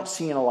that you don't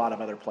see in a lot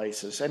of other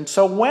places. And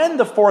so when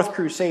the Fourth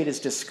Crusade is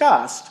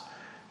discussed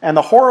and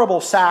the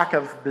horrible sack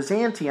of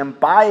Byzantium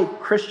by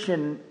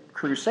Christian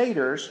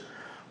crusaders,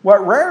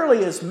 What rarely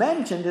is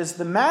mentioned is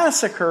the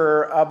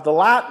massacre of the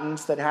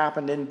Latins that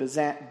happened in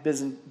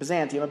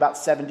Byzantium about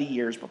 70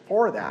 years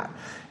before that,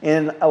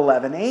 in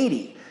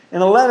 1180. In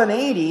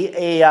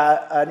 1180,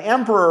 an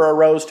emperor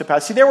arose to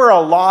power. See, there were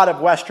a lot of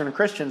Western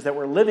Christians that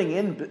were living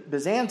in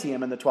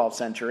Byzantium in the 12th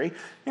century.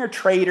 They were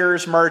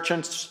traders,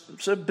 merchants.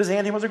 So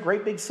Byzantium was a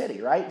great big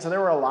city, right? So there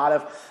were a lot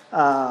of,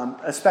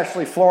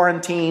 especially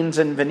Florentines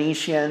and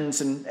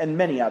Venetians and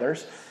many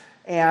others.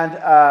 And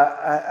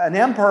an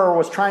emperor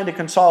was trying to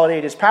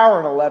consolidate his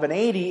power in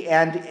 1180,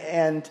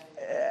 and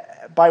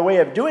by way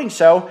of doing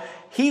so,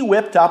 he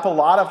whipped up a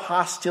lot of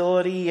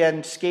hostility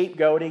and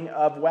scapegoating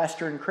of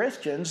Western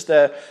Christians.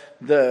 The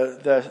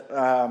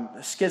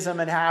schism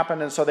had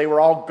happened, and so they were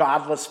all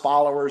godless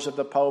followers of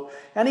the Pope.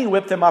 And he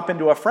whipped them up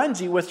into a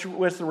frenzy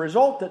with the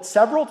result that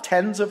several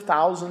tens of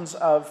thousands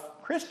of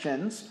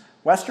Christians,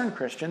 Western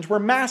Christians, were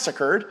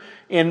massacred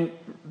in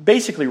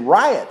basically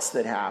riots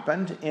that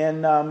happened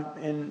in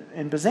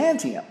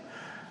Byzantium.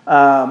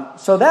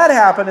 So that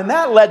happened, and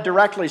that led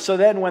directly. So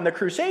then when the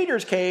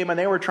Crusaders came and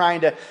they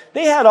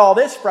had all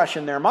this fresh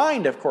in their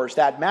mind, of course,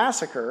 that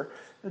massacre.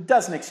 It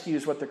doesn't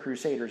excuse what the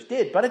Crusaders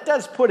did, but it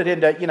does put it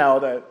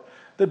into,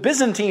 the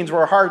Byzantines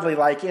were hardly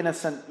like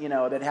innocent,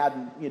 that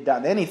hadn't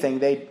done anything.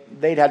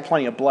 They'd had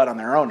plenty of blood on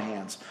their own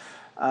hands.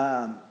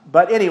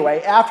 But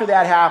anyway, after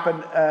that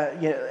happened,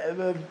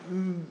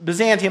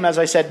 Byzantium, as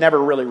I said, never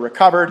really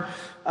recovered.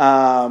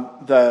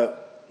 The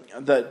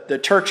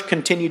Turks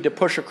continued to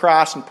push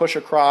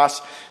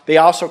across. They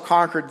also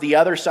conquered the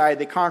other side.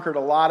 They conquered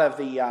a lot of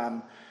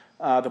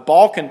the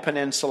Balkan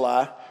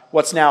Peninsula.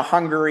 What's now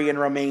Hungary and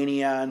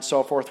Romania and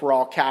so forth were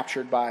all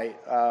captured by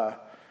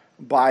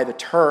the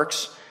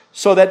Turks,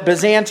 so that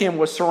Byzantium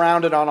was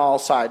surrounded on all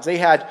sides. They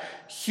had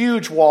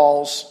huge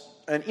walls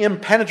and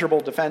impenetrable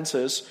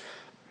defenses,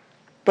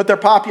 but their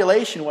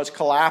population was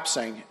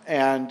collapsing.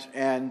 And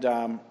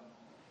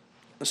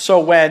so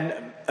when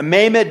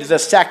Mehmed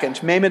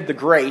the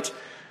Great,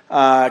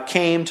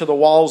 came to the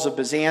walls of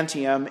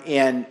Byzantium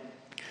in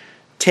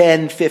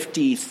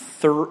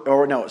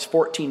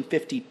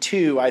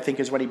 1452, I think,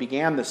 is when he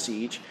began the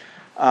siege.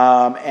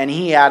 And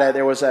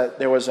there was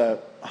a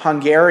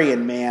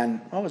Hungarian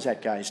man, what was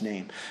that guy's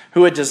name,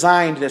 who had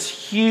designed this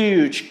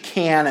huge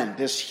cannon,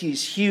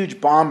 these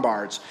huge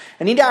bombards,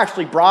 and he'd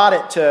actually brought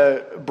it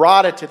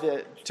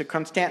to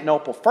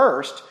Constantinople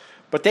first,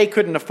 but they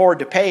couldn't afford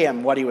to pay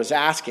him what he was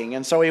asking,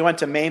 and so he went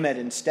to Mehmed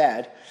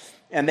instead,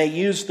 and they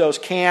used those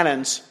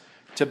cannons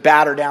to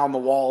batter down the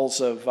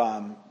walls of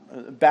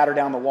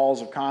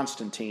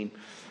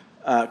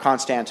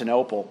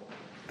Constantinople.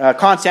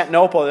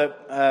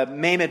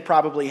 Mehmed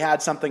probably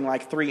had something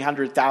like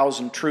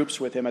 300,000 troops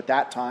with him at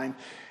that time,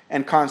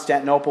 and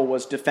Constantinople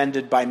was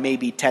defended by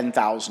maybe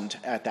 10,000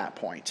 at that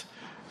point.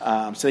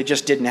 So they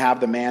just didn't have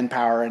the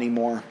manpower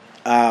anymore.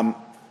 The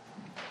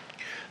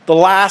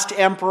last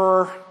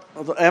emperor,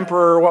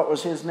 what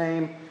was his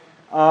name?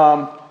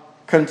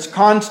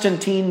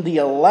 Constantine the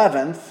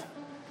 11th.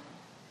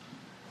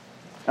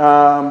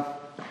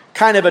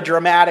 Kind of a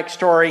dramatic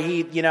story.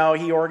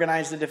 He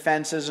organized the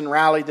defenses and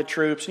rallied the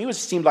troops. And he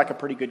seemed like a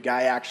pretty good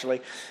guy,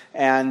 actually.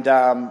 And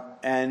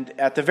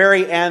at the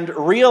very end,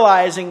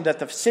 realizing that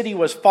the city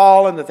was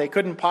fallen, that they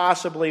couldn't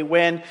possibly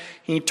win,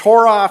 he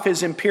tore off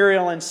his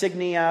imperial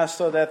insignia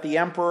so that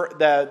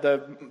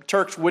the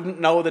Turks wouldn't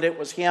know that it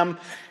was him.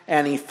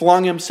 And he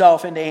flung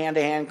himself into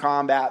hand-to-hand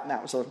combat, and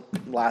that was the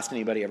last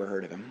anybody ever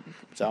heard of him.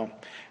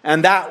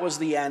 And that was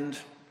the end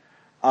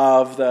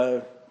of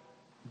the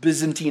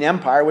Byzantine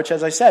Empire, which,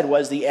 as I said,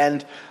 was the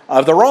end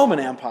of the Roman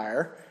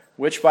Empire,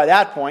 which by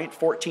that point,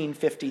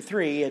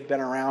 1453, had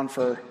been around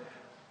for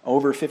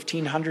over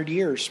 1,500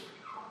 years.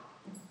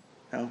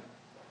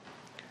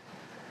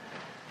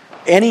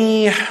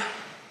 Any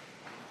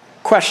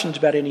questions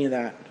about any of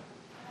that?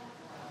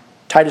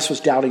 Titus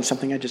was doubting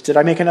something I just did.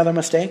 I make another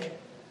mistake?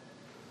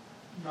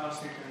 No,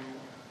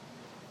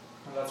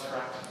 that's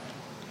correct.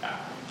 Yeah,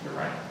 you're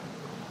right.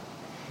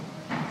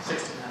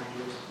 1,600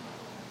 years.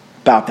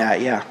 About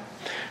that, yeah.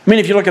 I mean,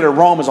 if you look at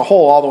Rome as a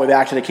whole, all the way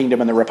back to the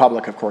kingdom and the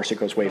republic, of course, it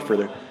goes way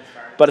further.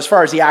 But as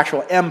far as the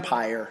actual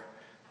empire,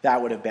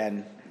 that would have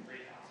been...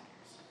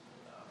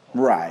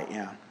 Right,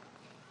 yeah.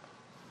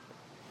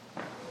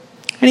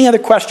 Any other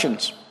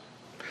questions?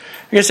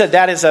 Like I said,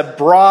 that is a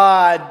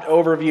broad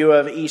overview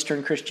of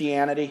Eastern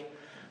Christianity.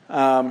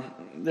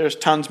 There's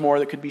tons more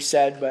that could be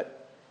said,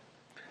 but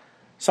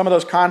some of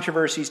those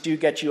controversies do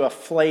get you a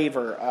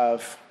flavor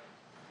of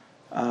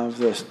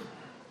the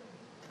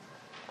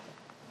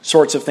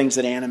sorts of things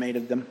that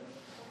animated them,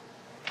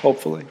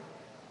 hopefully.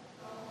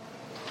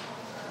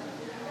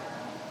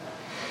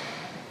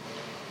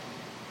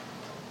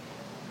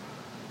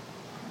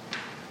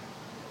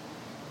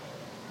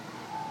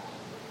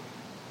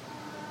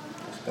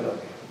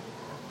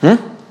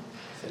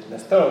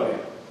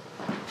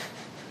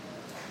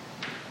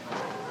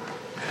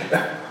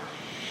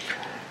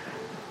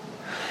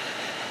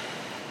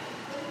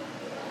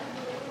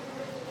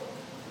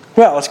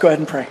 Well, let's go ahead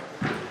and pray.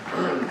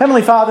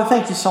 Heavenly Father,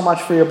 thank you so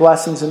much for your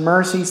blessings and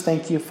mercies.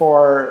 Thank you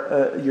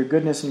for your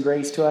goodness and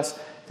grace to us.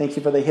 Thank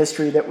you for the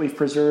history that we've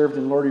preserved.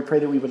 And Lord, we pray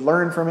that we would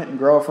learn from it and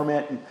grow from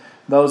it. And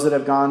those that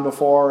have gone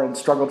before and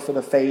struggled for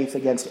the faith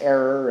against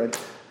error and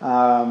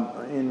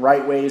in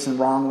right ways and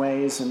wrong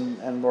ways.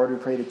 And Lord, we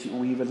pray that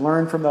we would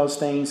learn from those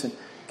things and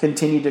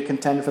continue to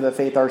contend for the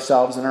faith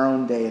ourselves in our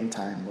own day and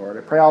time, Lord.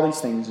 I pray all these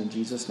things in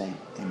Jesus' name.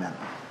 Amen.